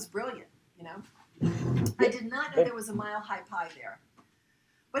 I thought it was brilliant, I did not know there was a Mile High pie there.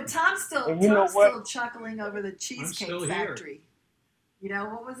 But Tom's still chuckling over the Cheesecake Factory.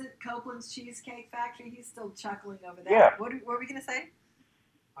 What was it? Copeland's Cheesecake Factory? He's still chuckling over that. Yeah. What were we going to say?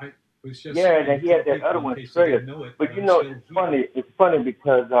 And he had that other one straight. But it's funny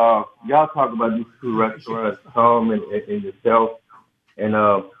because y'all talk about these two restaurants, Tom and yourself, and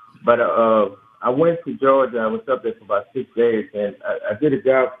but I went to Georgia. I was up there for about 6 days, and I did a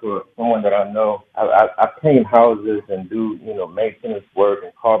job for someone that I know. I paint houses and do, maintenance work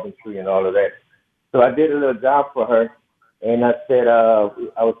and carpentry and all of that. So I did a little job for her, and I said,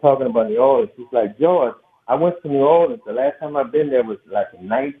 I was talking about New Orleans. She's like, George, I went to New Orleans. The last time I've been there was like in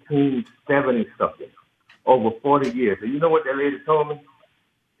 1970-something, over 40 years. And you know what that lady told me?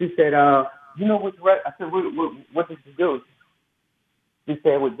 She said, you know what? I said, what did you do? She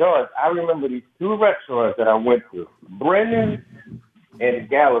said, well, George, I remember these two restaurants that I went to, Brennan and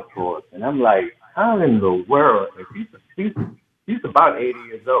Galator's. And I'm like, how in the world? And she's about 80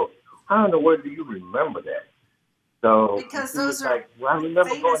 years old. How in the world do you remember that? So because those are like, well, I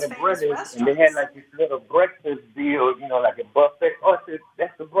remember going to Brennan, and they had like this little breakfast deal, like a buffet. Oh,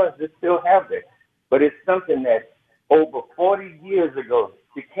 that's the brunch. They still have that. But it's something that over 40 years ago,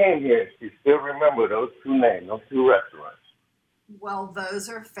 she came here and she still remember those two names, those two restaurants. Well, those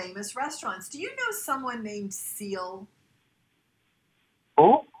are famous restaurants. Do you know someone named Seal?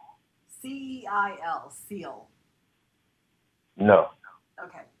 Who? C-E-I-L, Seal. No.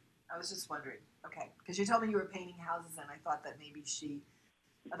 Okay. I was just wondering. Okay. Because you told me you were painting houses, and I thought that maybe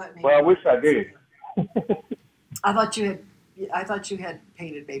well, I wish I did. I thought you had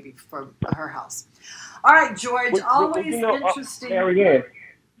painted maybe for her house. All right, George, always interesting.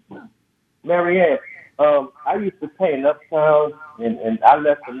 Marianne, I used to paint Uptown, and I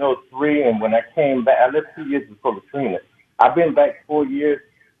left in 2003, and when I came back, I left 2 years before Katrina. I've been back 4 years.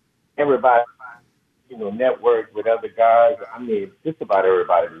 Everybody, networked with other guys. I mean, just about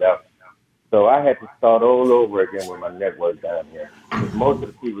everybody left. So I had to start all over again with my network down here. Most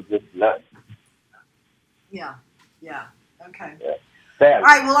of the people just left. Yeah. Okay. Yeah. All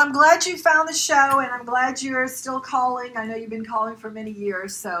right, well, I'm glad you found the show, and I'm glad you're still calling. I know you've been calling for many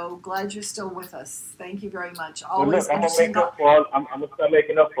years, so glad you're still with us. Thank you very much. Always interesting. I'm going to start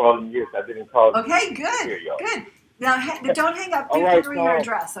making up for all the years I didn't call. Okay, good. Now, don't hang up. Give Henry your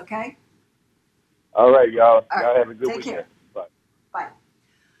address, okay? All right, y'all. All right. Y'all have a good Take weekend. Care. Bye.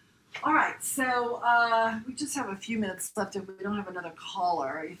 All right, so we just have a few minutes left if we don't have another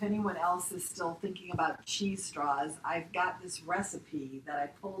caller. If anyone else is still thinking about cheese straws, I've got this recipe that I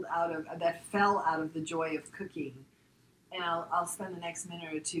pulled that fell out of the joy of cooking. And I'll spend the next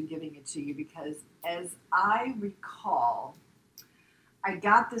minute or two giving it to you because as I recall, I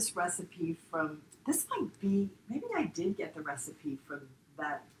got this recipe from, maybe I did get the recipe from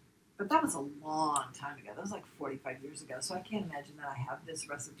that, but that was a long time ago. That was like 45 years ago. So I can't imagine that I have this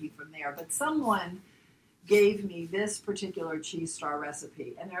recipe from there. But someone gave me this particular cheese straw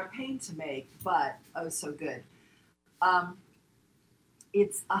recipe, and they're a pain to make, but oh, so good.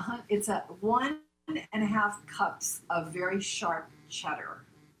 It's 1.5 cups of very sharp cheddar,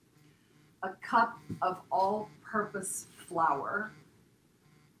 a cup of all-purpose flour,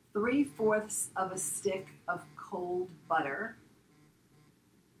 3/4 of a stick of cold butter,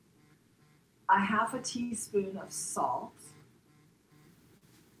 a 1/2 teaspoon of salt,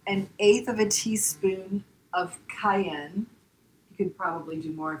 1/8 of a teaspoon of cayenne. You could probably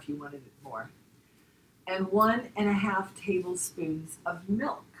do more if you wanted it more. And 1.5 tablespoons of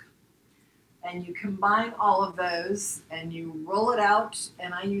milk. And you combine all of those and you roll it out.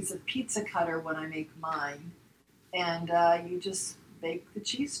 And I use a pizza cutter when I make mine. And you just bake the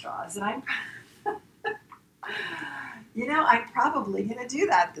cheese straws. And I'm probably going to do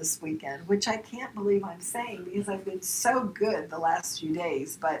that this weekend, which I can't believe I'm saying because I've been so good the last few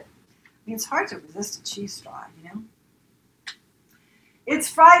days. But it's hard to resist a cheese straw, It's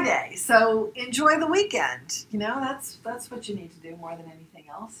Friday, so enjoy the weekend. That's what you need to do more than anything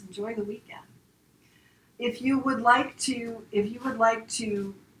else. Enjoy the weekend. If you would like to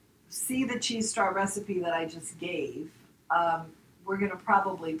see the cheese straw recipe that I just gave, we're going to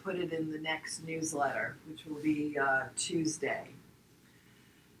probably put it in the next newsletter, which will be Tuesday.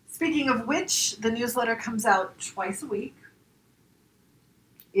 Speaking of which, the newsletter comes out twice a week.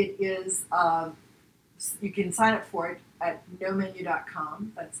 It is, you can sign up for it at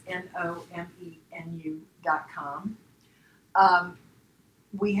nomenu.com. That's NOMENU.com.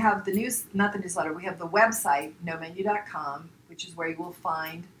 We have we have the website, nomenu.com, which is where you will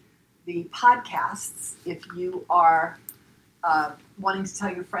find the podcasts if you are wanting to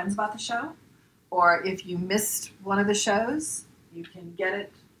tell your friends about the show, or if you missed one of the shows, you can get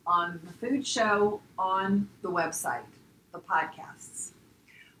it on the food show on the website, the podcasts.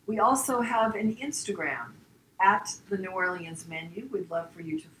 We also have an Instagram at the New Orleans Menu. We'd love for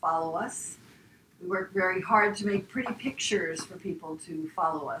you to follow us. We work very hard to make pretty pictures for people to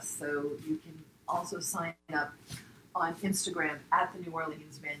follow us, so you can also sign up on Instagram at the New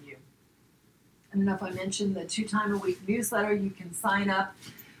Orleans Menu. I don't know if I mentioned the 2-time-a-week newsletter. You can sign up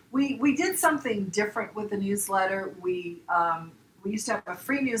We did something different with the newsletter. We used to have a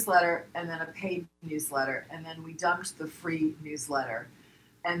free newsletter and then a paid newsletter, and then we dumped the free newsletter.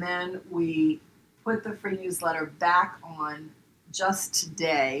 And then we put the free newsletter back on just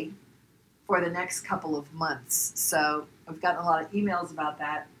today for the next couple of months. So I've gotten a lot of emails about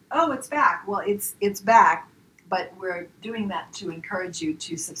that. Oh, it's back. Well, it's back, but we're doing that to encourage you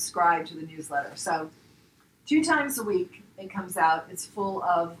to subscribe to the newsletter. So 2 times a week it comes out. It's full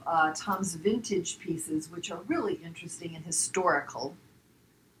of Tom's vintage pieces, which are really interesting and historical.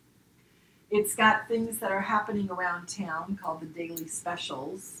 It's got things that are happening around town called the Daily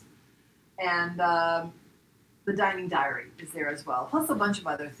Specials. And the Dining Diary is there as well, plus a bunch of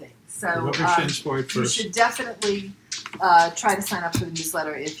other things. So you should definitely try to sign up for the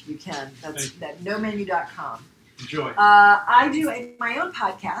newsletter if you can. That's at nomenu.com. Enjoy. I do my own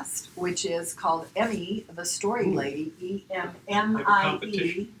podcast, which is called Emmy, the Story Lady,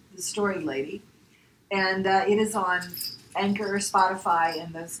 E-M-M-I-E, the Story Lady. And it is on Anchor, Spotify,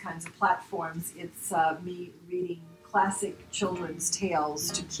 and those kinds of platforms. It's me reading classic children's tales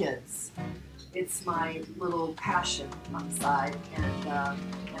to kids. It's my little passion on the side, and I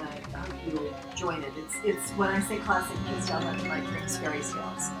hope you'll join it. It's when I say classic kids tales, I mean like Grimm's Fairy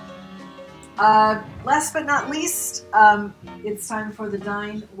Tales. Last but not least, it's time for the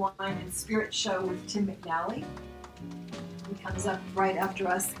Dine, Wine, and Spirit Show with Tim McNally. He comes up right after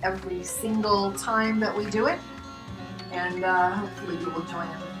us every single time that we do it, and hopefully you will join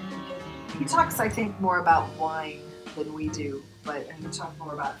him. He talks, I think, more about wine than we do, and we talk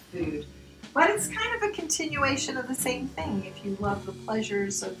more about food. But it's kind of a continuation of the same thing. If you love the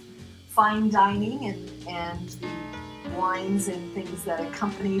pleasures of fine dining and the wines and things that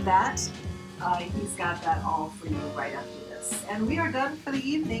accompany that, he's got that all for you right after this. And we are done for the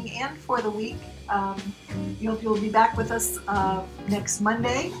evening and for the week. You'll be back with us next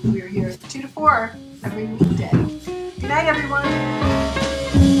Monday. We're here 2 to 4 every weekday. Good night, everyone.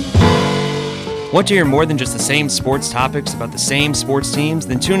 Want to hear more than just the same sports topics about the same sports teams?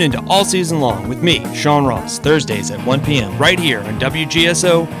 Then tune into All Season Long with me, Sean Ross, Thursdays at 1 p.m. right here on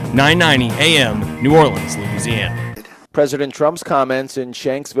WGSO 990 AM, New Orleans, Louisiana. President Trump's comments in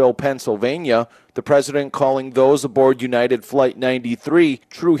Shanksville, Pennsylvania, the president calling those aboard United Flight 93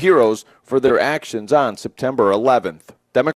 true heroes for their actions on September 11th.